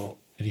 And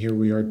here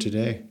we are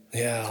today.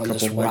 Yeah, on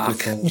this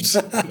rock, in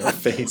our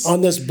face,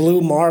 on this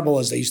blue marble,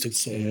 as they used to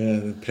say. Yeah,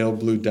 the pale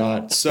blue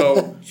dot.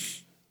 So,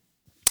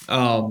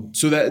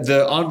 so that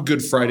on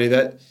Good Friday,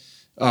 that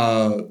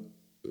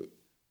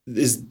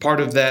is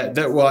part of that.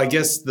 Well, I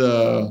guess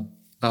the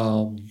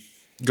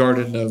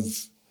Garden of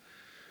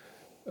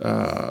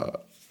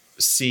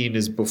scene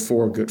is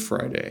before Good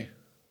Friday,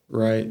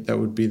 right? That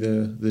would be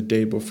the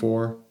day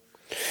before.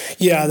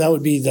 Yeah, that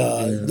would be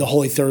the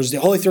Holy Thursday.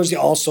 Holy Thursday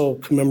also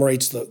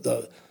commemorates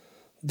the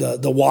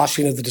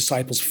washing of the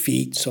disciples'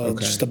 feet. So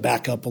just to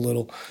back up a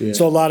little,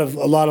 so a lot of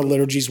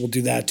liturgies will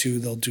do that too.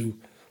 They'll do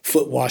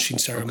foot washing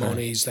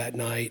ceremonies that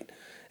night,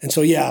 and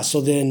so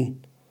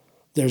then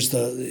there's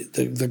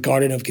the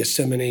Garden of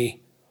Gethsemane,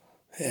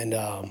 and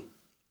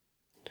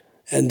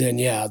then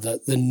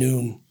the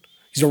noon.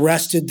 He's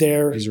arrested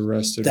there. He's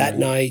arrested that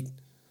night.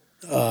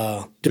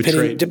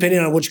 Depending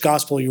on which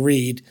gospel you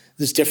read,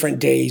 there's different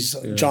days.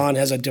 Yeah. John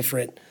has a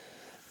different.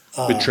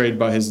 Betrayed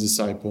by his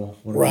disciple.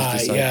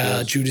 Right.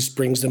 Yeah. Judas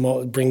brings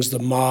the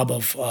mob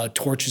of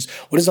torches.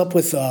 What is up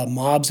with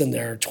mobs and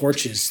their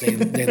torches?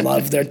 They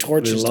love their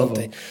torches, don't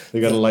they? They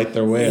got to light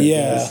their way.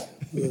 Yeah.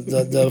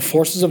 The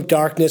forces of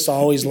darkness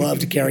always love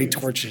to carry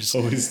torches.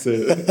 Always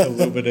to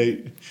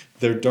illuminate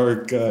their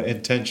dark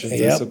intentions,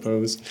 I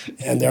suppose.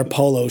 And their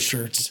polo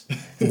shirts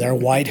and their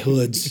white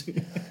hoods.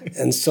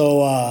 And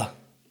so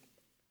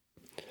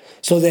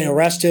they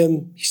arrest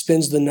him. He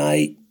spends the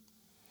night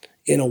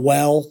in a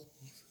well.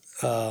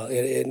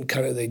 And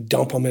kind of they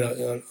dump him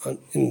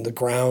in the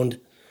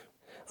ground.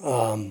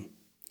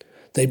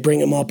 They bring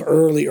him up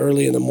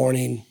early in the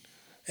morning,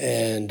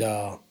 and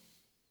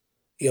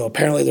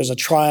apparently there's a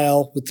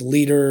trial with the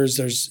leaders.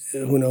 There's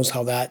who knows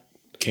how that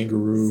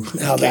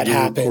that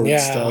happened. Yeah,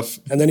 stuff.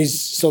 And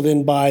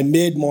then by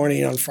mid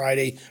morning on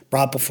Friday,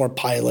 brought before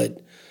Pilate.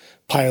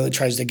 Pilate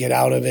tries to get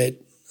out of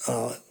it,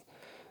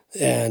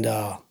 and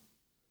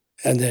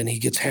then he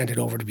gets handed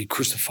over to be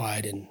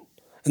crucified. And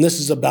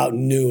this is about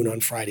noon on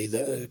Friday,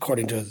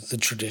 according to the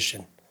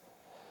tradition.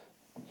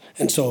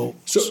 And so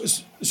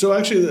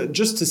actually,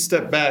 just to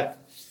step back,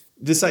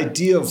 this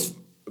idea of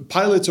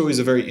Pilate's always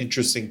a very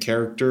interesting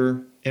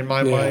character in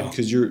my mind,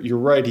 because you're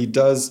right. He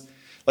does,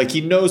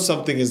 he knows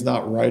something is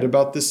not right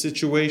about this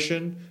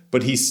situation,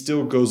 but he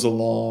still goes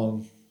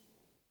along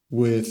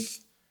with,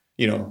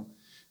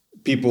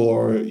 people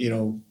are,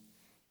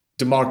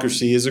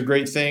 democracy is a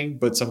great thing,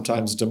 but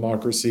sometimes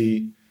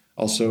democracy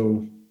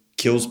also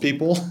kills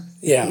people.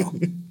 Yeah.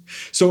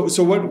 So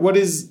what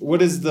is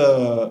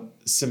the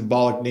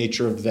symbolic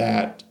nature of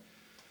that,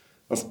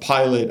 of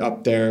Pilate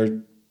up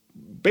there?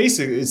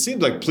 Basically, it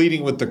seems like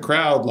pleading with the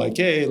crowd, like,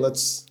 hey,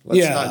 let's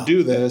not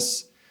do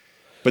this.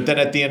 But then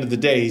at the end of the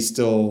day, he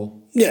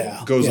still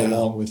goes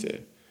along with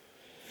it.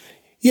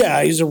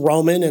 Yeah, he's a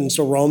Roman, and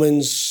so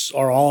Romans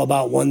are all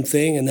about one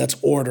thing, and that's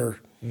order.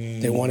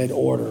 They wanted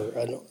order,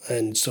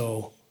 and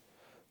so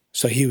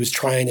he was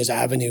trying his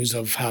avenues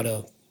of how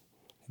to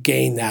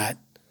gain that.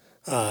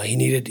 He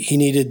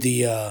needed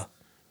the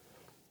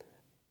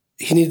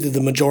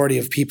majority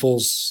of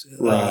people's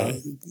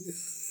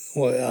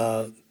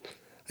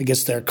I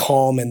guess their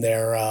calm and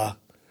their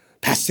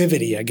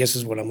passivity, I guess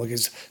is what I'm looking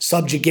at.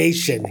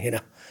 Subjugation,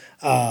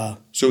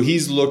 So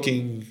he's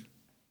looking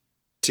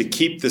to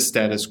keep the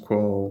status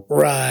quo.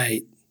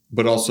 Right.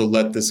 But also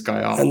let this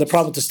guy off. And the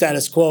problem with the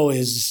status quo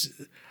is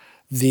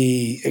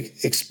the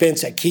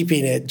expense at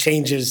keeping it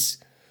changes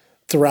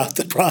throughout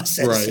the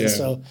process. Right, yeah.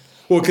 So,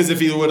 because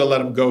if he would have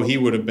let him go, he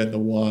would have been the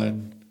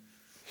one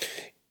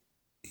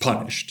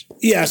punished.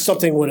 Yeah,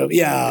 something would have,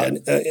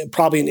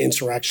 probably an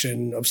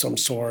insurrection of some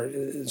sort.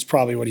 It's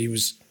probably what he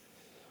was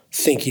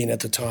thinking at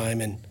the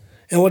time. And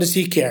what does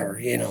he care?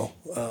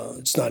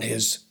 It's not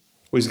his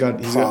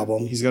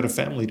problem. He's got a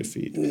family to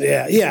feed.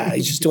 Yeah,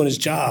 he's just doing his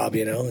job,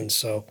 and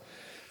so.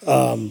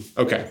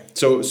 Okay,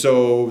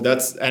 so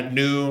that's at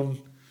noon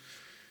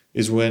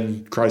is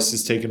when Christ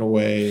is taken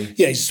away.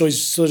 Yeah, so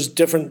there's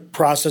different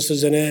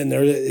processes in it, and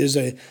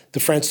the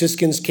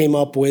Franciscans came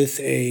up with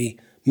a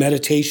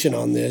meditation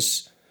on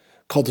this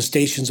called the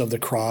Stations of the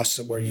Cross,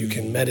 where you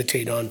can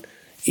meditate on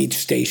each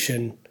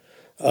station.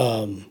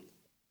 Where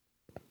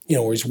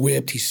he's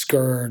whipped, he's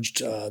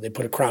scourged, they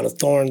put a crown of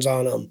thorns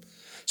on him.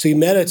 So you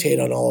meditate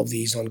on all of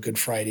these on Good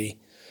Friday.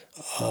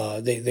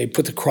 They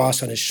put the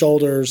cross on his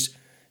shoulders.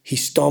 He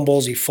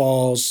stumbles, he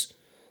falls.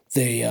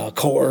 They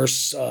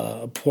coerce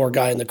a poor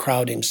guy in the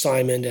crowd named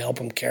Simon to help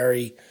him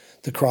carry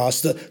the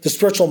cross. The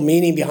spiritual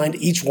meaning behind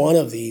each one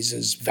of these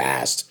is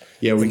vast.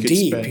 Yeah, we and could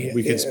deep.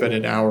 We could spend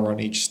an hour on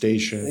each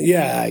station.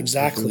 Yeah,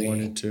 exactly. If we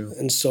wanted to.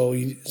 And so,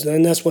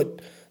 and that's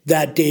what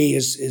that day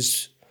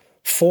is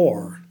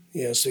for.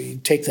 So you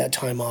take that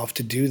time off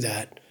to do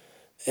that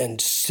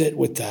and sit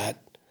with that.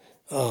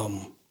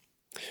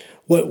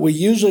 What we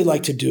usually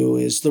like to do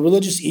is the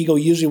religious ego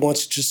usually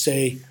wants to just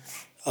say,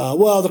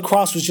 the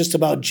cross was just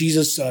about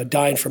Jesus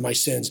dying for my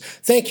sins.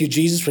 Thank you,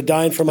 Jesus, for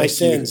dying for my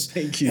sins.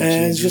 Thank you,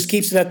 and Jesus. It just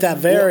keeps it at that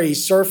very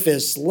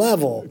surface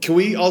level. Can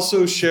we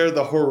also share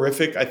the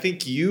horrific? I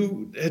think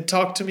you had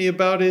talked to me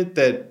about it,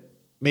 that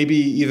maybe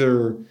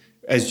either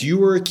as you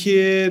were a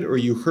kid or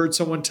you heard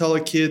someone tell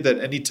a kid that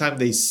anytime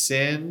they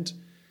sinned,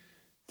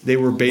 they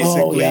were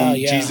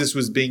basically Jesus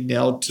was being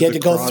nailed to the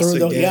cross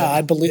again.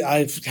 I believe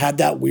I've had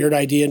that weird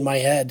idea in my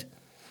head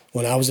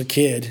when I was a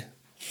kid.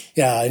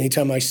 Yeah,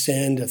 anytime I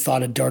sinned, I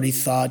thought a dirty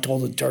thought,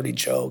 told a dirty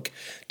joke,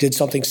 did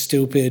something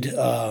stupid,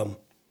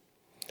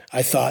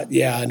 I thought,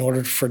 in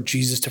order for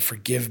Jesus to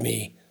forgive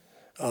me,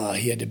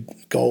 he had to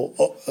go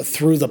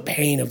through the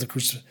pain of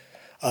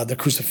the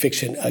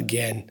crucifixion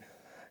again.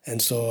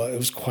 And so I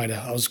was quite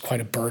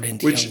a burden.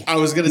 Which I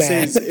was going to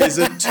say is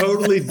a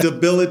totally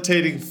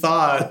debilitating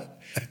thought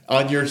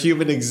on your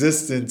human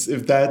existence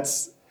if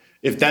that's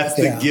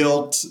the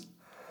guilt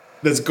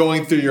that's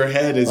going through your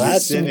head as you're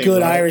sinning. That's some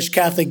good Irish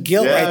Catholic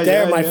guilt right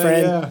there, my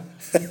friend.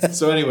 Yeah.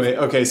 So anyway,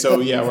 okay,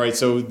 so right.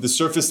 So the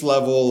surface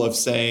level of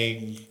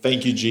saying,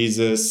 thank you,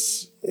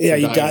 Jesus.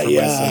 You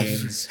die,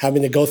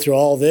 having to go through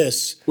all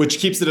this. Which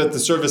keeps it at the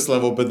surface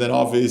level, but then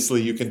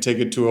obviously you can take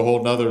it to a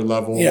whole nother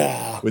level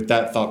with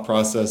that thought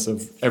process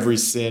of every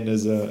sin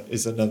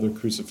is another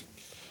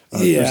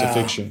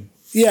crucifixion.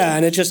 Yeah,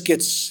 and it just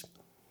gets...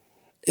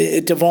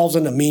 It devolves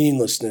into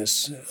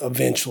meaninglessness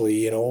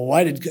eventually.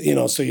 Why did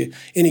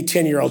any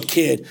 10-year-old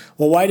kid?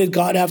 Well, why did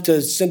God have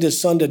to send His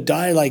Son to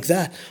die like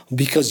that?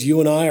 Because you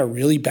and I are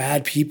really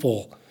bad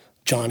people,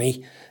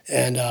 Johnny.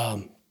 And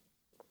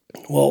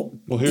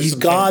He's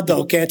God,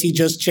 though. Can't He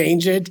just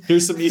change it?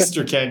 Here's some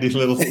Easter candy,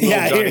 little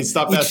Johnny.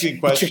 Stop asking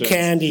questions. Eat your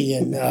candy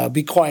and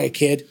be quiet,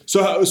 kid.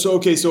 So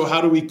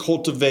how do we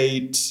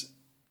cultivate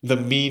the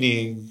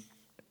meaning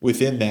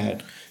within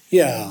that?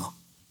 Yeah,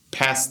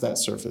 past that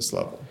surface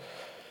level.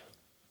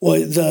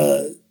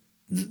 Well,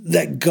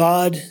 that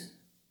God,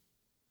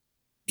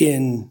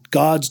 in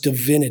God's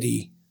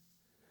divinity,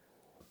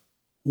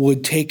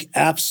 would take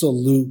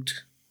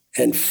absolute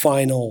and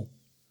final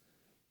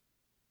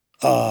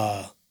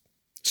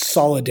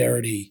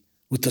solidarity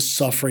with the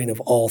suffering of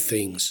all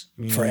things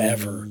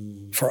forever,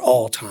 for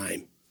all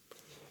time.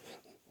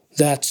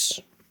 That's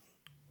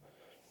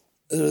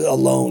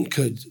alone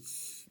could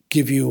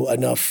give you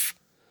enough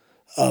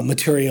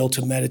material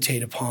to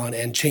meditate upon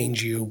and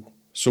change you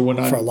for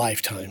a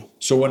lifetime.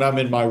 So when I'm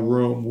in my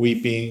room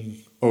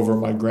weeping over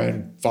my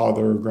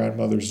grandfather or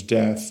grandmother's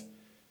death,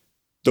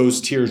 those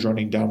tears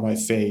running down my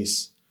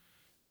face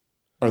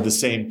are the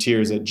same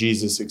tears that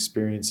Jesus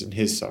experienced in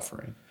His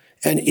suffering.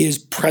 And is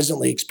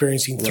presently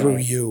experiencing through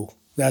you.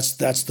 That's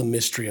the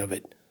mystery of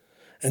it.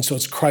 And so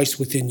it's Christ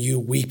within you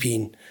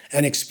weeping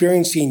and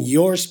experiencing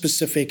your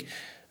specific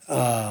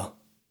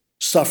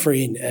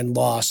suffering and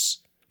loss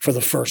for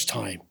the first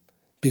time,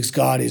 because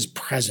God is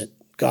present.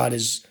 God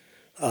is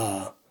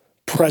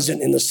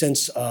present in the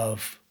sense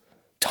of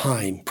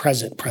time,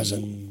 present.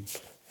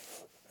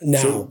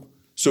 Now.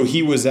 So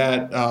he was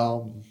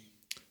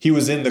he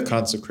was in the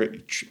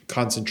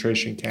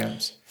concentration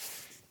camps.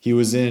 He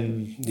was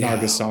in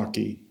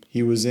Nagasaki.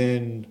 He was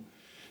in,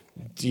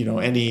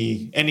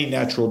 any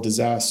natural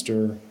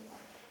disaster.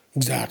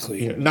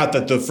 Exactly. Not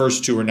that the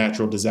first two were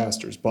natural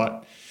disasters,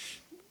 but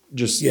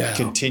just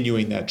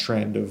continuing that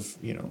trend of,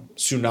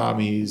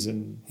 tsunamis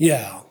and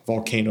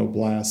volcano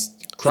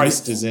blasts.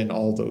 Christ is in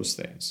all those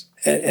things.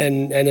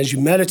 And as you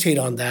meditate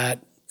on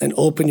that and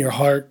open your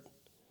heart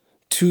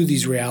to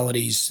these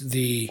realities,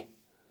 the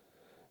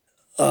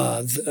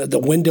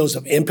windows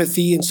of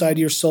empathy inside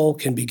your soul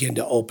can begin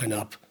to open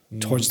up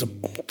towards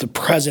the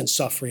present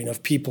suffering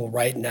of people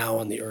right now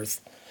on the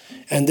earth.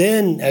 And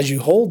then as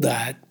you hold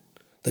that,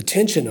 the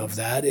tension of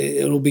that,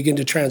 it'll begin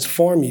to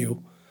transform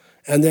you.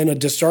 And then a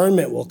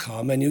discernment will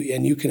come, and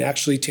you can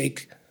actually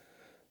take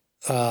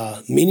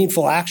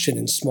meaningful action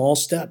in small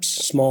steps,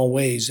 small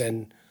ways,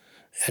 and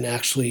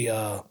actually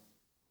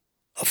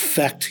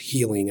affect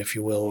healing, if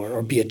you will,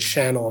 or be a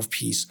channel of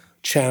peace,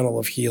 channel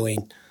of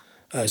healing.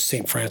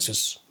 St.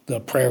 Francis, the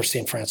prayer of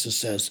St. Francis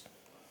says.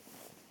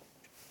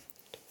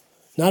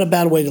 Not a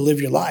bad way to live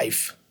your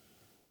life.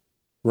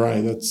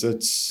 Right.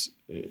 It's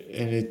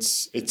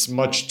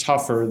much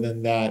tougher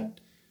than that.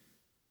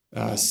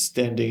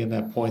 Standing in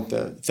that point,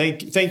 that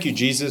thank you,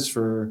 Jesus,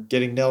 for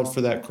getting nailed for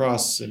that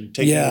cross and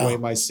taking away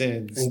my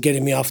sins and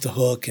getting me off the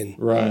hook, and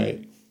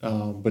right.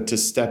 But to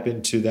step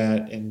into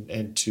that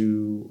and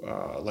to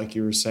like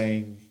you were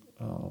saying,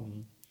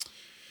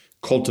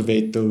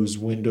 cultivate those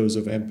windows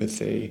of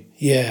empathy.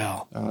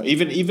 Yeah.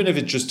 Even if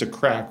it's just a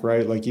crack,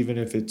 right? Like even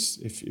if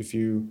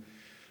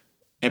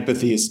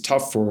empathy is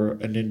tough for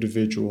an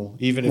individual,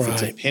 even if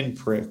it's a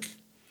pinprick.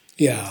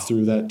 Yeah.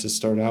 Through that to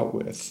start out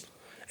with.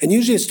 And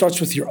usually it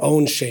starts with your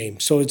own shame.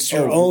 So it's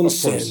your own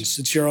sins.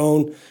 It's your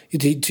own,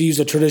 to use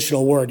a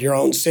traditional word, your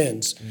own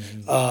sins.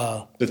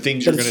 Mm-hmm. The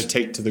things you're going to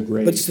take to the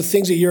grave. But it's the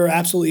things that you're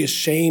absolutely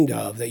ashamed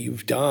of that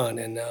you've done.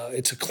 And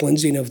it's a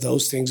cleansing of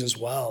those things as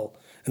well,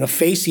 and a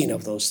facing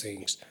of those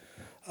things,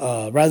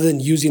 rather than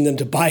using them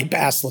to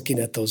bypass looking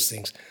at those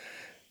things.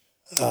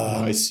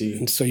 I see.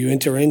 And so you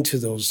enter into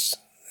those.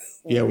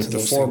 Yeah, with the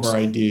former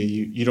idea,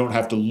 you don't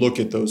have to look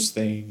at those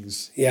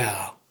things.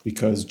 Yeah.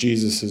 Because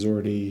Jesus has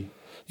already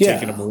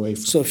taken them away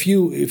from you. So if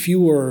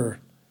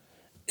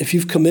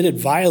you've committed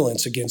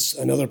violence against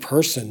another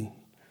person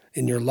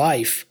in your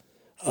life,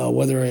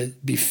 whether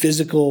it be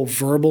physical,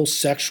 verbal,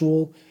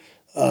 sexual,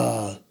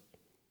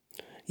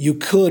 you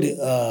could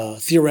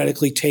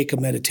theoretically take a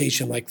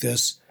meditation like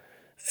this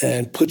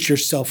and put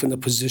yourself in the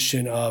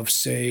position of,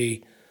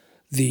 say,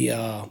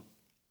 the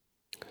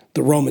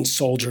Roman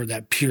soldier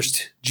that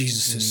pierced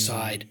Jesus'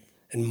 side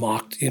and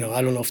mocked. I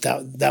don't know if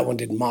that one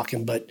didn't mock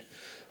him, but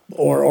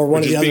or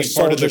one of the other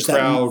soldiers the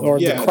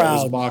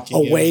crowd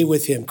away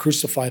with him,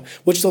 crucified.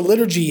 Which the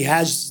liturgy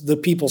has the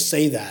people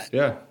say that.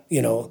 Yeah.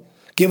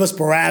 Give us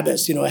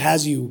Barabbas. It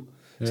has you,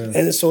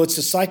 and so it's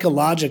a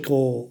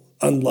psychological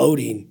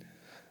unloading.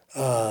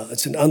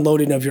 It's an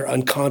unloading of your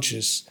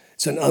unconscious.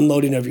 It's an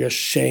unloading of your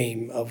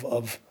shame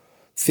of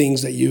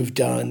things that you've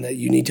done that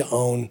you need to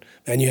own,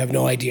 and you have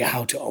no idea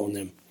how to own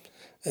them.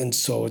 And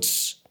so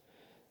it's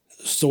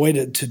the way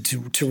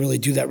to really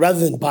do that, rather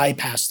than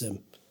bypass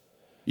them.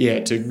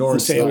 Yeah, to ignore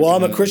and say, well,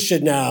 I'm a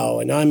Christian now,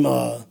 and I'm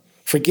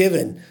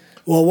forgiven.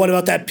 Well, what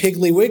about that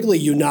Piggly Wiggly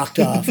you knocked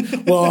off?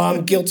 Well,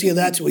 I'm guilty of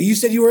that too. Well, you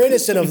said you were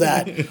innocent of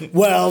that.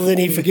 Well, then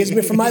he forgives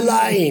me for my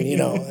lying,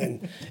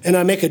 And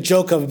I make a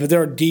joke of it, but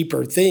there are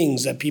deeper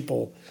things that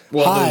people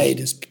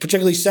hide,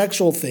 particularly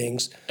sexual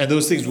things. And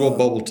those things will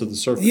bubble to the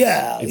surface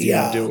if you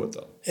don't deal with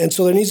them. And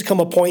so there needs to come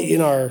a point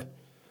in our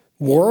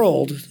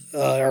world,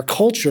 our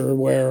culture,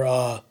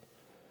 where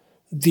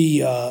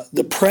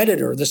the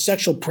predator, the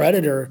sexual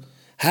predator,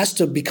 has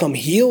to become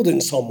healed in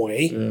some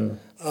way.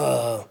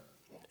 Yeah.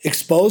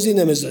 Exposing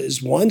them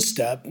is one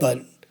step,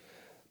 but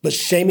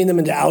shaming them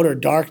into outer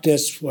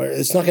darkness, where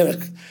it's not going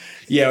to.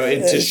 Yeah,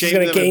 it's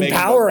going to gain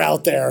power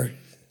out there.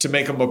 To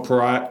make them a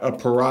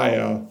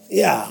pariah.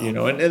 Yeah.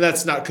 And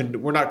that's not.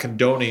 We're not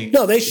condoning.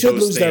 No, they should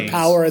lose their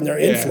power and their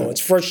influence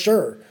for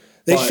sure.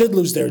 They should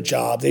lose their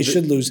job. They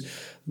should lose.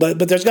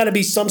 But there's got to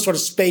be some sort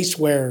of space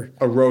where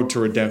a road to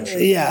redemption.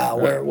 Yeah,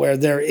 where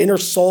their inner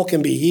soul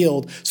can be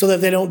healed, so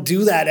that they don't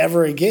do that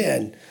ever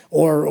again,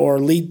 or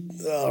lead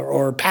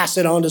or pass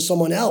it on to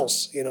someone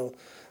else.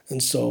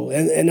 And so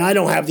and I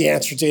don't have the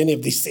answer to any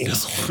of these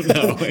things.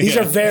 No, these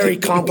are very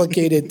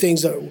complicated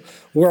things that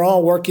we're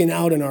all working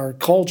out in our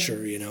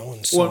culture.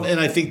 And so, and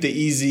I think the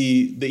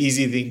easy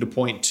thing to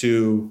point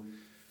to,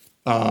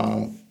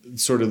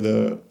 sort of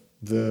the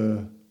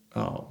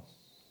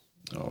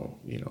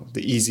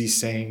easy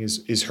saying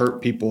is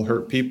hurt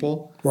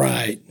people.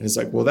 Right. And it's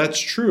like, well, that's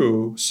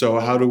true. So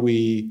how do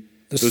we,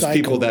 those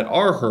people that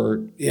are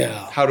hurt,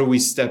 how do we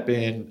step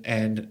in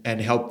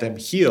and help them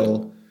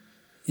heal?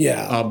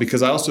 Yeah.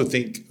 Because I also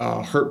think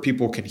hurt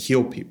people can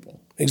heal people.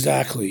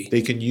 Exactly.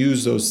 They can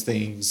use those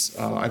things.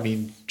 I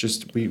mean,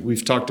 just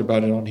we've talked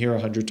about it on here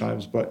 100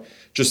 times, but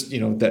just,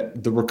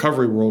 that the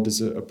recovery world is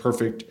a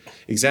perfect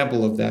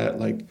example of that.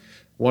 Like,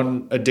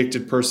 one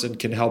addicted person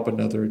can help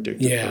another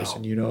addicted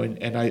person,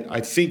 and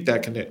I think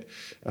that can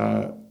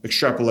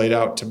extrapolate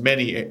out to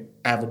many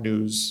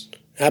avenues.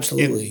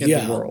 Absolutely. In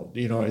the world.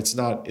 It's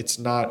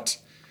not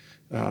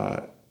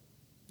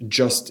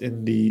just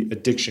in the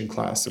addiction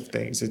class of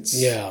things.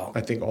 It's,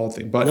 I think, all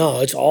things. But no,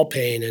 it's all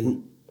pain.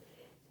 And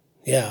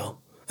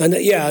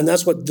and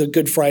that's what the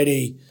Good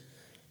Friday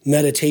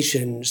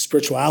meditation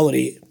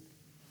spirituality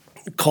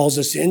calls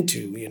us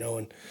into,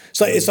 and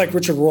it's like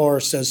Richard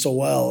Rohr says so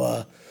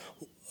well,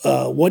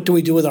 what do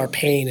we do with our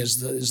pain is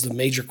the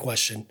major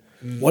question.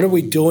 What are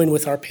we doing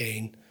with our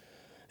pain?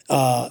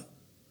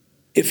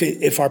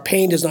 If our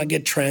pain does not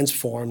get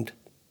transformed,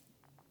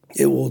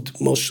 it will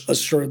most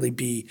assuredly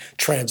be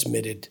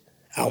transmitted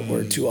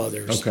outward to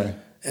others. Okay.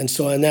 And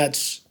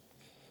that's,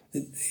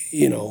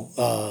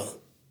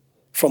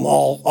 from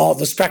all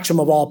the spectrum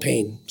of all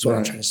pain is what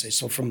I'm trying to say.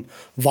 So from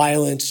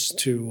violence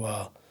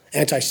to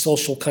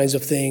antisocial kinds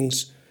of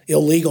things,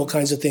 illegal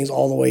kinds of things,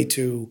 all the way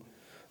to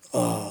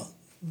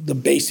the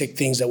basic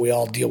things that we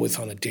all deal with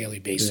on a daily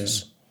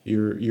basis.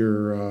 Yeah.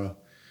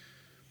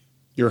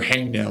 Your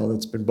hangnail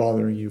that's been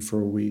bothering you for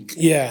a week.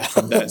 Yeah.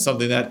 That's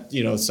something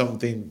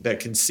that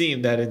can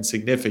seem that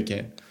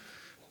insignificant,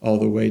 all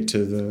the way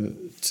to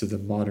the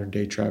modern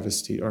day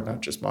travesty, or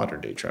not just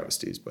modern day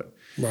travesties, but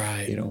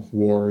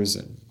wars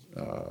and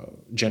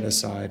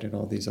genocide and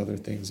all these other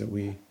things that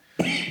we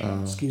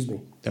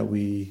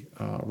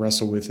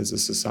wrestle with as a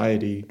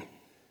society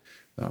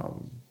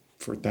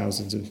for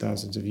thousands and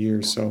thousands of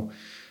years. So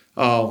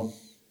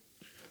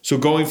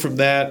going from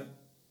that,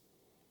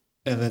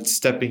 and then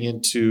stepping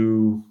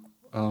into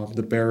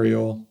the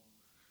burial.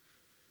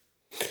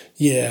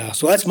 Yeah,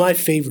 so that's my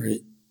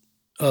favorite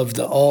of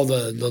all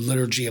the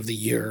liturgy of the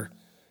year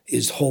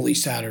is Holy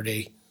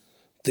Saturday,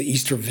 the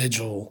Easter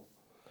Vigil,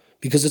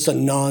 because it's a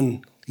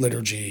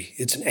non-liturgy.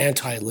 It's an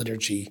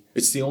anti-liturgy.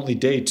 It's the only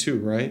day too,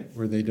 right?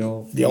 Where they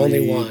don't The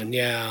only one,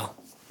 yeah.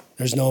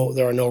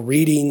 There are no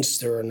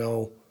readings.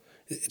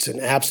 It's an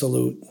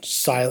absolute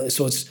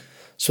silence.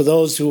 So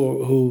those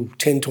who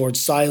tend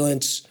towards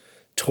silence,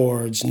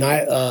 towards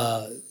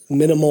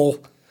minimal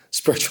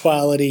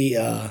spirituality,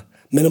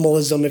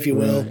 minimalism, if you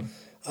will.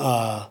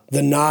 Right.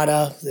 The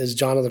nada, as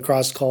John of the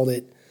Cross called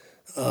it,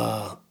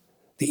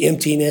 the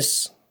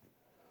emptiness,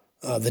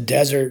 the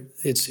desert.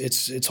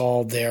 It's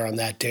all there on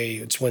that day.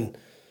 It's when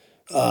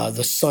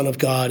the Son of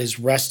God is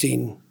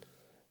resting,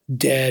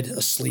 dead,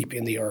 asleep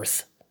in the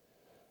earth,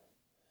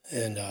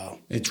 and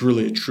it's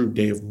really a true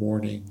day of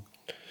mourning.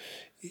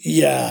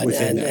 Yeah,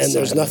 and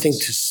there's nothing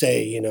to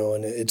say,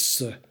 and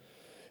it's.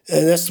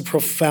 And that's the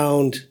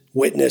profound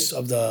witness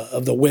of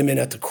the women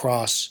at the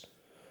cross.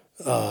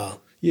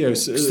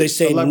 Yes, they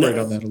say elaborate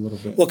on that a little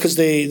bit. Well, because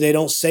they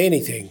don't say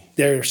anything;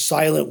 they're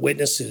silent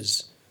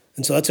witnesses,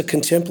 and so that's a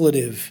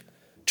contemplative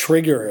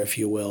trigger, if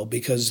you will,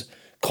 because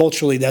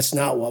culturally that's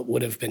not what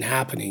would have been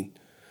happening.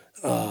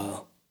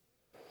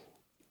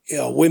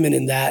 Women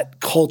in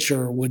that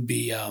culture would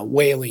be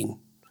wailing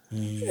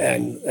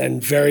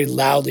and very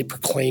loudly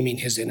proclaiming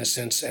his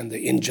innocence and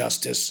the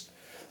injustice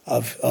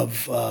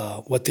of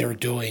what they were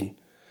doing,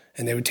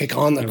 and they would take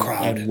on the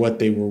crowd and what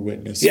they were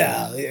witnessing.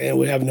 Yeah, and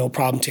would have no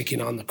problem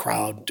taking on the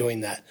crowd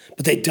doing that.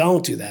 But they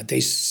don't do that.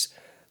 They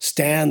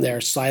stand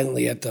there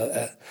silently at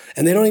the,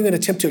 and they don't even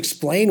attempt to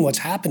explain what's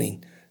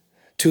happening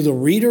to the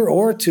reader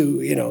or to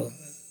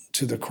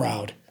the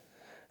crowd.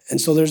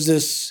 And so there's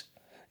this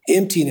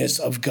emptiness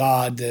of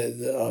God,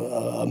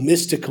 a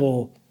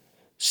mystical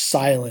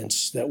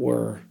silence that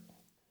we're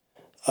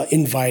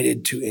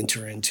invited to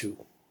enter into.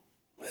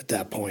 At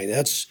that point,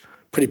 that's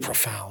pretty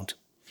profound.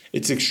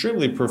 It's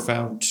extremely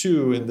profound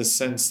too, in the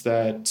sense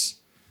that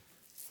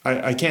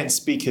I can't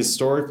speak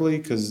historically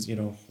because,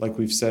 like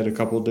we've said a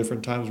couple of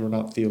different times, we're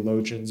not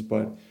theologians,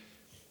 but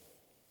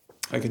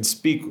I can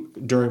speak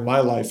during my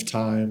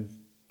lifetime.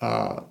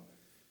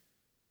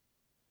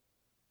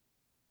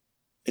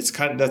 That's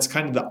kind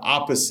of the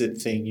opposite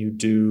thing you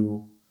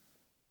do,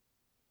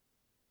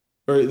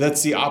 or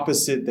that's the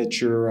opposite that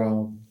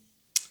you're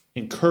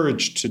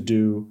encouraged to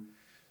do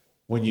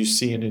when you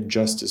see an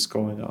injustice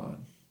going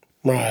on.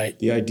 Right.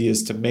 The idea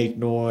is to make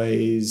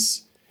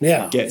noise,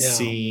 get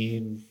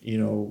seen,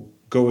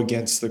 go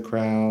against the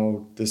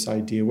crowd, this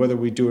idea. Whether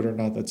we do it or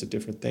not, that's a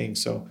different thing.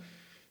 So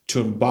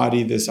to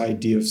embody this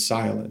idea of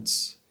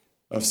silence,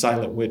 of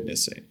silent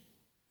witnessing.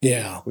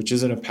 Yeah. Which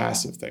isn't a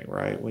passive thing,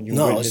 right? When you're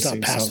witnessing it's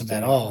not passive something,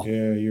 at all.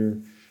 Yeah, you're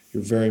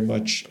very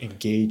much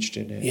engaged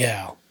in it.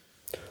 Yeah.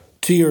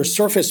 To your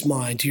surface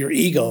mind, to your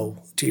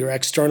ego, to your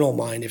external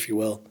mind, if you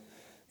will,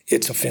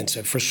 it's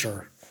offensive for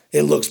sure.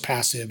 It looks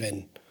passive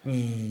and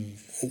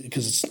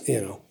because it's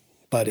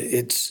but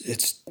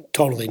it's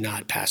totally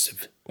not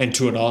passive. And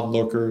to an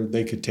onlooker,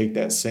 they could take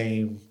that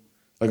same,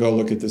 like, oh,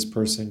 look at this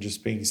person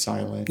just being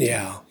silent.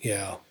 Yeah.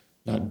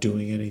 Not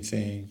doing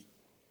anything.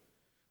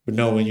 But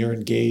no, when you're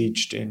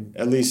engaged in,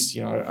 at least,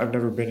 I've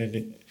never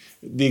been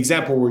the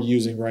example we're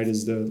using, right,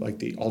 is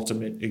the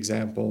ultimate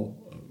example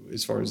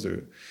as far as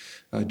the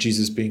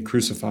Jesus being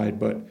crucified.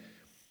 But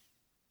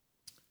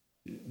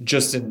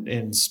just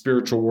in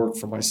spiritual work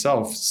for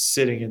myself,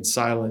 sitting in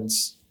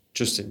silence,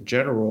 just in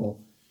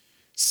general,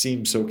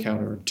 seems so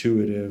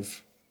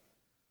counterintuitive.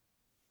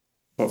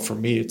 But for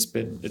me, it's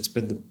been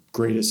the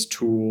greatest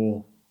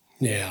tool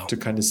to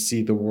kind of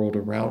see the world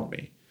around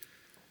me.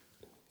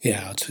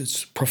 Yeah,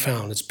 it's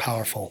profound. It's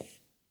powerful.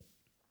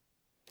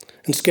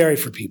 And scary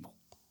for people.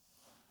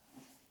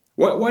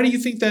 Why do you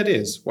think that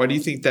is? Why do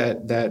you think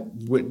that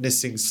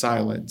witnessing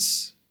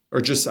silence, or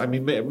just, I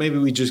mean, maybe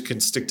we just can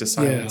stick to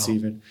silence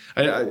even.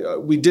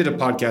 We did a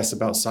podcast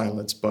about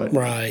silence, but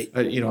right.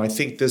 I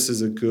think this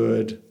is a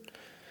good.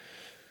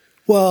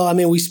 Well, I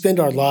mean, we spend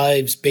our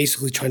lives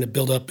basically trying to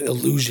build up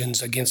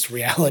illusions against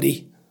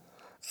reality.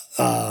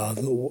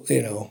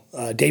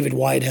 David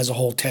White has a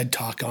whole TED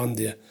talk on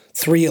the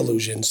 3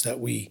 illusions that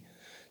we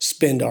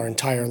spend our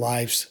entire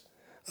lives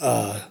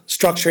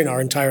structuring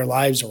our entire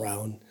lives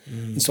around.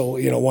 And so,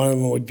 one of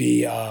them would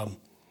be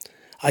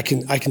I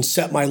can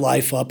set my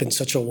life up in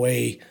such a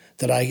way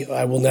that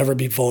I will never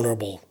be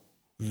vulnerable.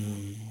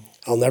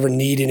 I'll never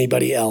need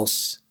anybody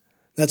else.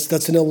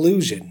 That's an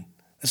illusion.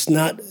 It's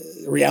not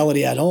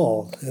reality at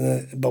all,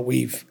 but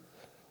we've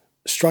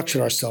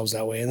structured ourselves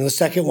that way. And the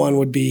second one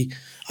would be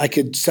I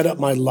could set up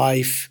my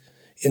life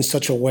in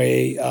such a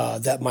way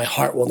that my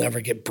heart will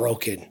never get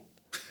broken.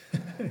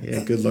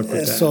 Yeah, good luck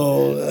with that.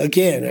 So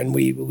again, and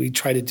we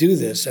try to do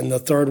this. And the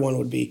third one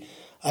would be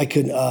I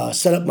could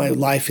set up my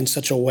life in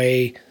such a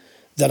way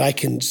that I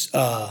can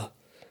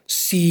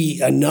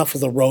see enough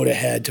of the road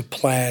ahead to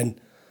plan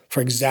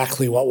for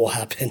exactly what will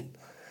happen.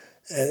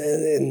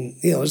 And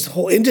there's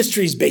whole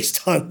industries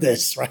based on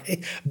this, right?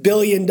 $1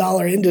 billion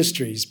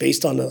industries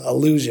based on an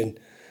illusion.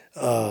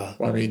 Well,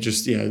 I mean,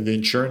 just the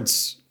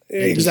insurance.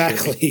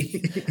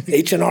 Exactly.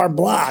 H&R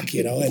Block,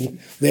 and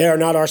they are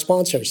not our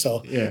sponsor.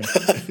 So, yeah.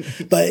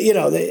 But,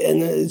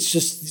 and it's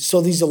just,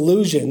 so these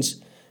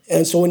illusions.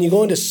 And so when you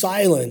go into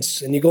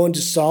silence and you go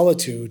into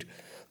solitude,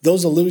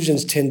 those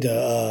illusions tend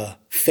to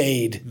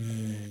fade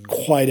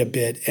quite a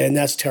bit. And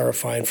that's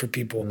terrifying for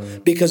people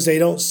because they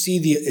don't see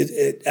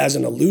it as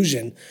an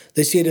illusion.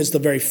 They see it as the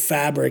very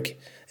fabric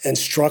and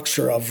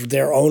structure of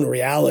their own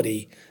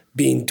reality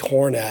being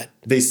torn at.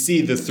 They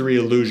see the 3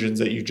 illusions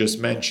that you just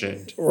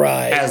mentioned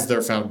as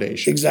their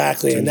foundation.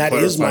 Exactly. And that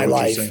is my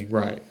life.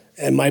 Right.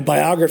 And my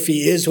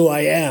biography is who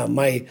I am.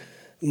 My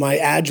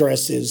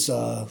address is,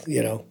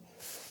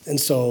 and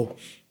so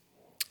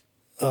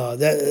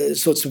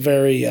so it's a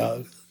very,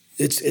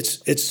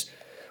 it's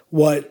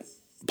what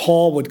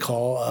Paul would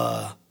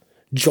call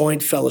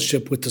joint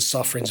fellowship with the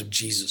sufferings of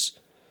Jesus.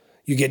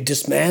 You get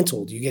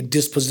dismantled. You get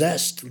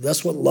dispossessed.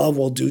 That's what love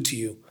will do to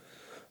you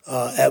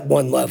at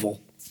one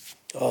level.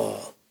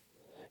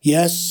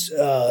 Yes,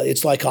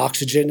 it's like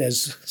oxygen,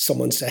 as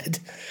someone said,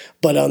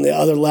 but on the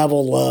other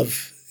level,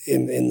 love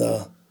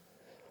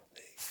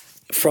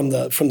from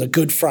the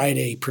Good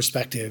Friday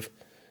perspective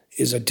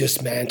is a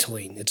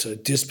dismantling. It's a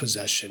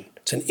dispossession.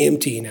 It's an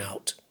emptying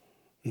out,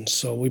 and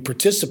so we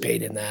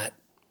participate in that,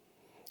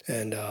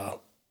 and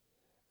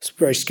it's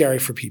very scary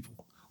for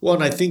people. Well,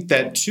 and I think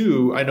that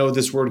too. I know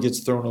this word gets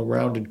thrown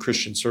around in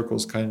Christian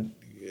circles, kind of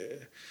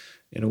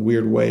in a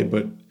weird way,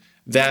 but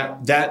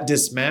that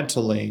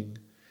dismantling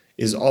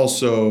is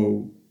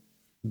also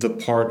the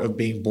part of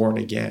being born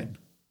again.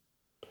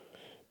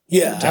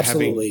 Yeah,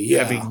 absolutely.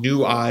 Having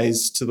new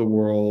eyes to the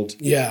world.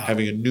 Yeah.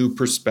 Having a new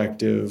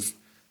perspective.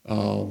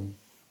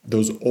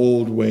 Those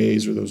old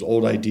ways or those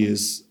old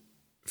ideas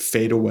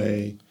fade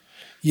away.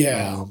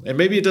 Yeah. And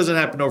maybe it doesn't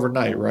happen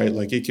overnight, right?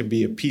 Like it can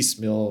be a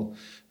piecemeal.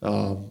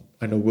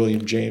 I know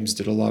William James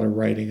did a lot of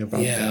writing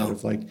about that,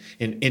 of like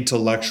an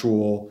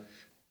intellectual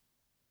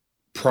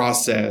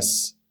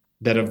process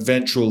that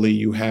eventually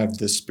you have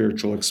this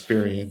spiritual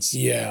experience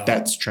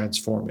that's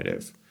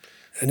transformative.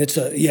 And it's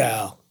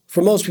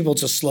for most people,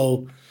 it's a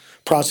slow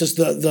process.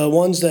 The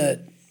ones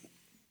that,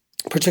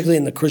 particularly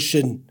in the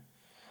Christian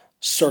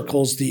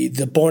circles,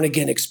 the born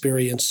again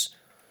experience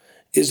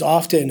is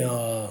often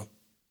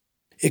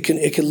it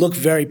can look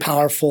very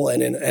powerful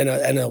and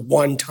a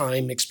one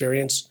time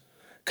experience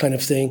kind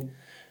of thing.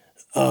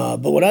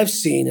 But what I've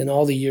seen in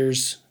all the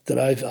years that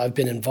I've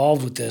been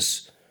involved with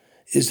this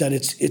is that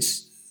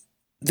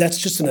that's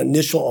just an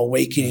initial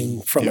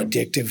awakening from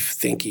addictive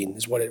thinking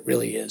is what it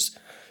really is.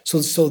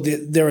 So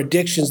their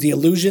addictions, the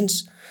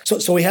illusions.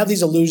 So we have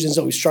these illusions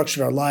that we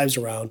structured our lives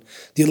around.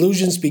 The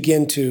illusions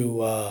begin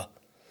to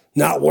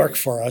not work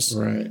for us.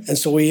 Right. And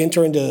so we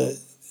enter into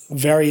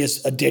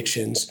various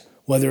addictions,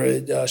 whether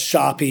it's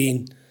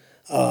shopping,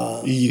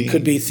 eating.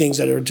 Could be things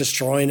that are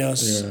destroying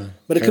us. Yeah.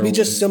 But it could be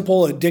just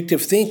simple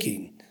addictive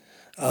thinking,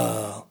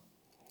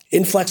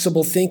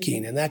 inflexible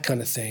thinking and that kind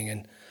of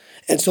thing.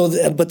 And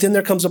so, but then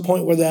there comes a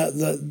point where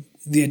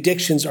the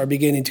addictions are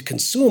beginning to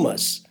consume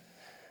us.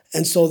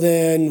 And so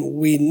then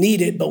we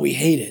need it, but we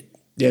hate it.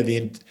 Yeah,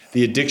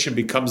 the addiction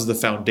becomes the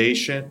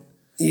foundation.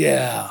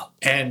 Yeah.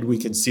 And we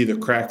can see the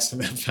cracks in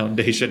that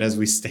foundation as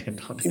we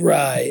stand on it.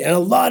 Right. And a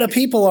lot of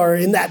people are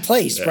in that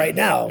place right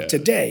now,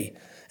 today.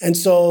 And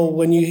so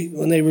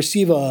when they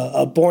receive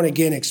a born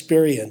again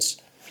experience,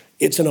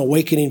 it's an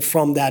awakening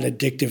from that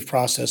addictive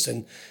process.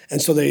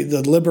 And so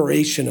the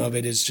liberation of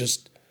it is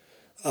just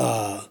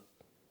so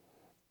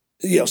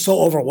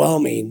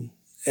overwhelming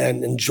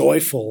and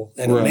joyful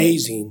and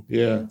amazing.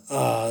 Yeah.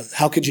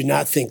 How could you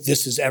not think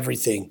this is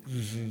everything?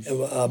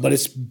 Mm-hmm. But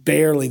it's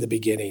barely the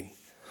beginning.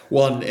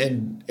 Well,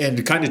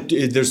 and kind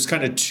of there's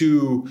kind of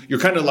two. You're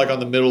kind of like on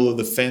the middle of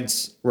the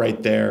fence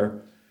right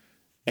there,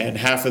 and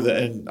half of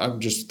and I'm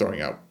just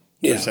throwing out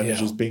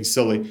percentages being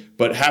silly,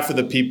 but half of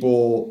the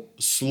people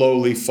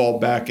slowly fall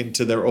back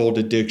into their old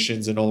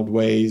addictions and old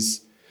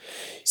ways.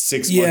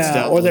 6 months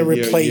down, or they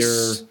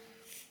replace.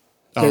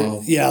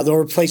 They'll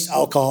replace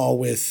alcohol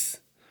with.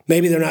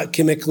 Maybe they're not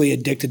chemically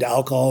addicted to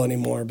alcohol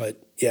anymore,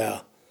 but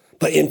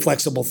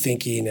inflexible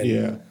thinking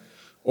and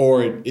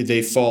or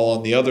they fall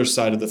on the other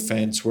side of the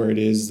fence where it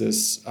is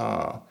this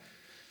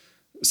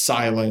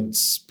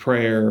silence,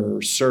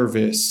 prayer,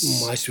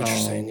 service. I see what you're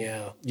saying.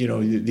 Yeah,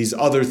 these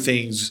other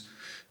things,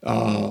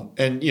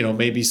 and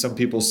maybe some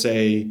people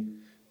say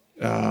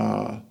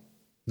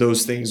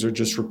those things are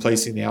just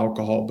replacing the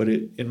alcohol, but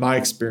in my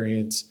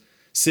experience,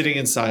 sitting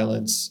in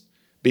silence,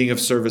 being of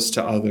service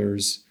to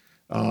others.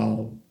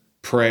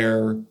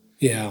 Prayer,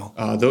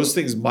 those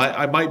things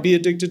I might be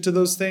addicted to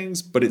those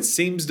things, but it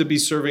seems to be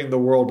serving the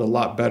world a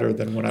lot better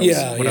than when I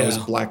was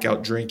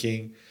blackout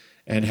drinking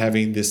and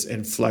having this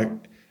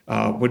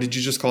what did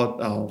you just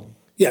call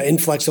it?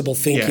 Inflexible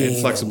thinking. Yeah,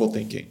 inflexible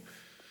thinking.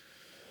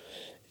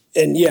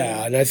 And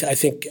I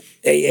think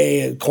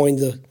AA coined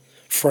the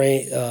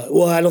phrase.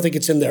 I don't think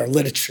it's in their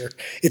literature.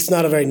 It's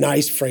not a very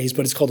nice phrase,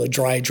 but it's called a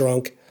dry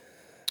drunk.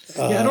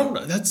 I don't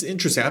know. That's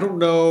interesting. I don't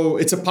know.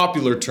 It's a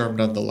popular term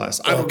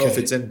nonetheless. I don't know if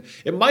it's in.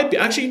 It might be.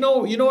 Actually,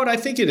 no. You know what? I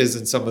think it is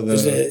in some of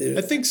the.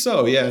 I think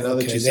so. Yeah. Now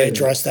that you say they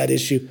address that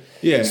issue.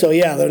 Yeah. So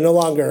they're no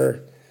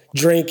longer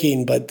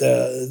drinking, but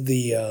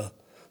the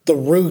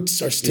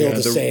roots are still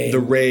the same. The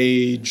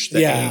rage,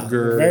 the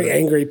anger, very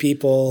angry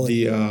people.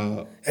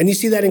 And you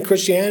see that in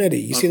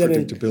Christianity. You see that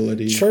in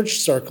church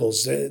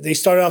circles. They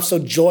started off so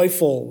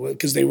joyful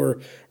because they were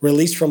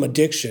released from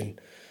addiction,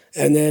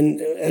 and then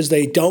as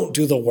they don't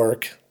do the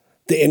work.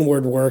 The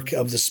inward work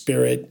of the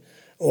Spirit,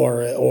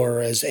 or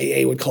as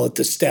AA would call it,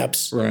 the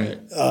steps. Right.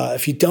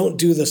 If you don't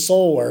do the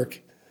soul work,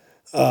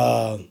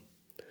 they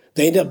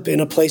end up in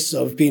a place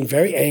of being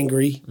very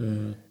angry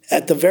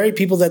at the very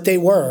people that they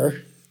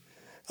were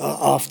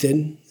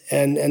often,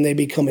 and they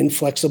become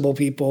inflexible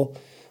people,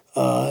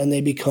 and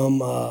they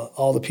become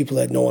all the people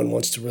that no one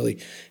wants to really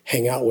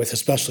hang out with,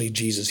 especially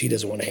Jesus. He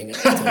doesn't want to hang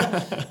out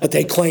with them. But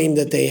they claim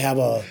that they have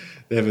a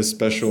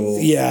special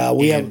we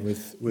have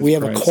Christ.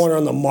 A corner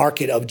on the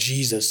market of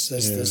Jesus.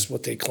 That's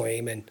what they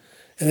claim, and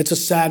it's a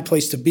sad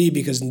place to be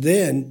because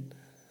then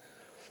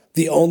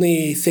the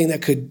only thing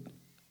that could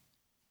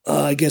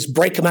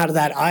break them out of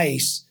that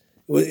ice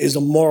is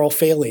a moral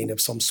failing of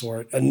some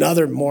sort,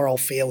 another moral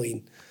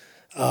failing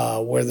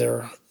where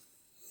they're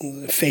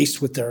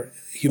faced with their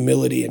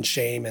humility and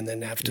shame and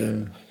then have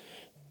to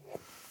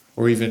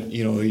or even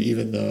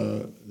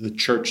the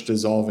church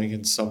dissolving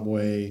in some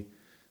way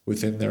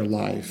within their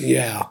life,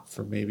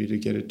 for maybe to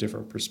get a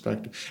different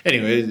perspective.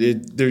 Anyway,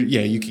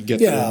 you can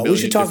get. Yeah, we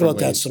should talk about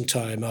that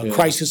sometime.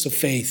 Crisis of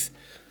faith,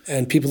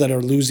 and people that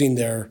are losing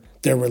their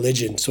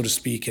religion, so to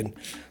speak, and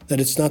that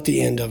it's not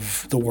the end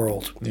of the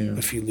world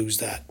if you lose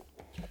that.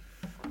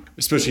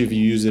 Especially if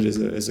you use it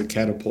as a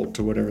catapult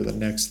to whatever the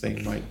next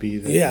thing might be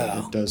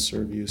that does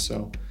serve you.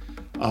 So,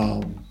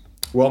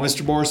 well,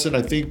 Mr. Morrison,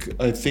 I think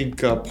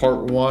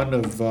part one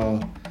of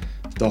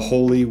the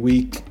Holy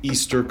Week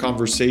Easter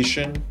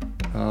conversation.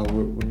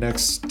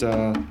 Next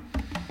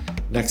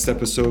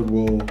episode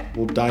we'll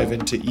dive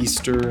into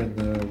Easter and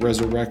the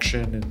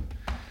resurrection and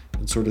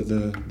sort of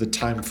the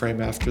time frame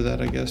after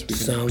that. I guess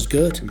sounds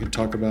good. We can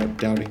talk about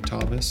doubting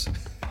Thomas.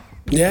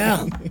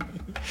 Yeah.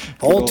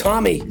 Old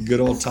Tommy. Good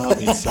old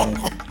Tommy. So,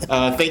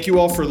 thank you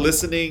all for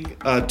listening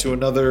to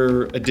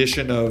another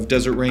edition of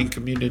Desert Rain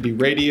Community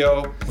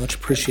Radio. Much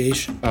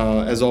appreciation.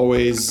 As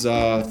always,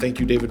 thank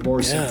you, David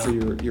Morrison, for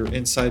your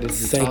insight and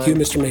your time. Thank you,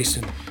 Mr.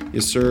 Mason.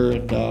 Yes, sir.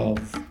 And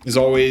as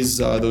always,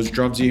 those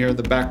drums you hear in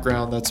the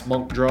background, that's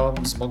Monk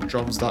Drums,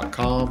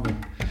 monkdrums.com,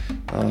 and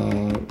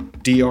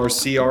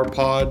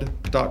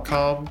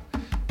drcrpod.com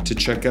to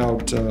check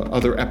out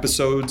other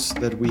episodes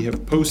that we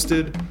have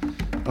posted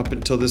up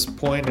until this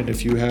point. And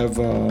if you have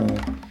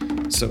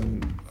some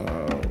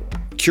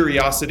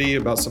curiosity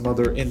about some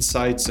other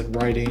insights and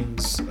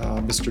writings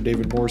Mr.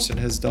 David Morrison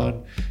has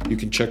done, you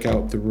can check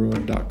out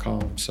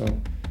theruin.com. So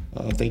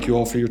thank you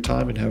all for your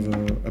time and have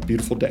a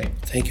beautiful day.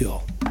 Thank you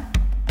all.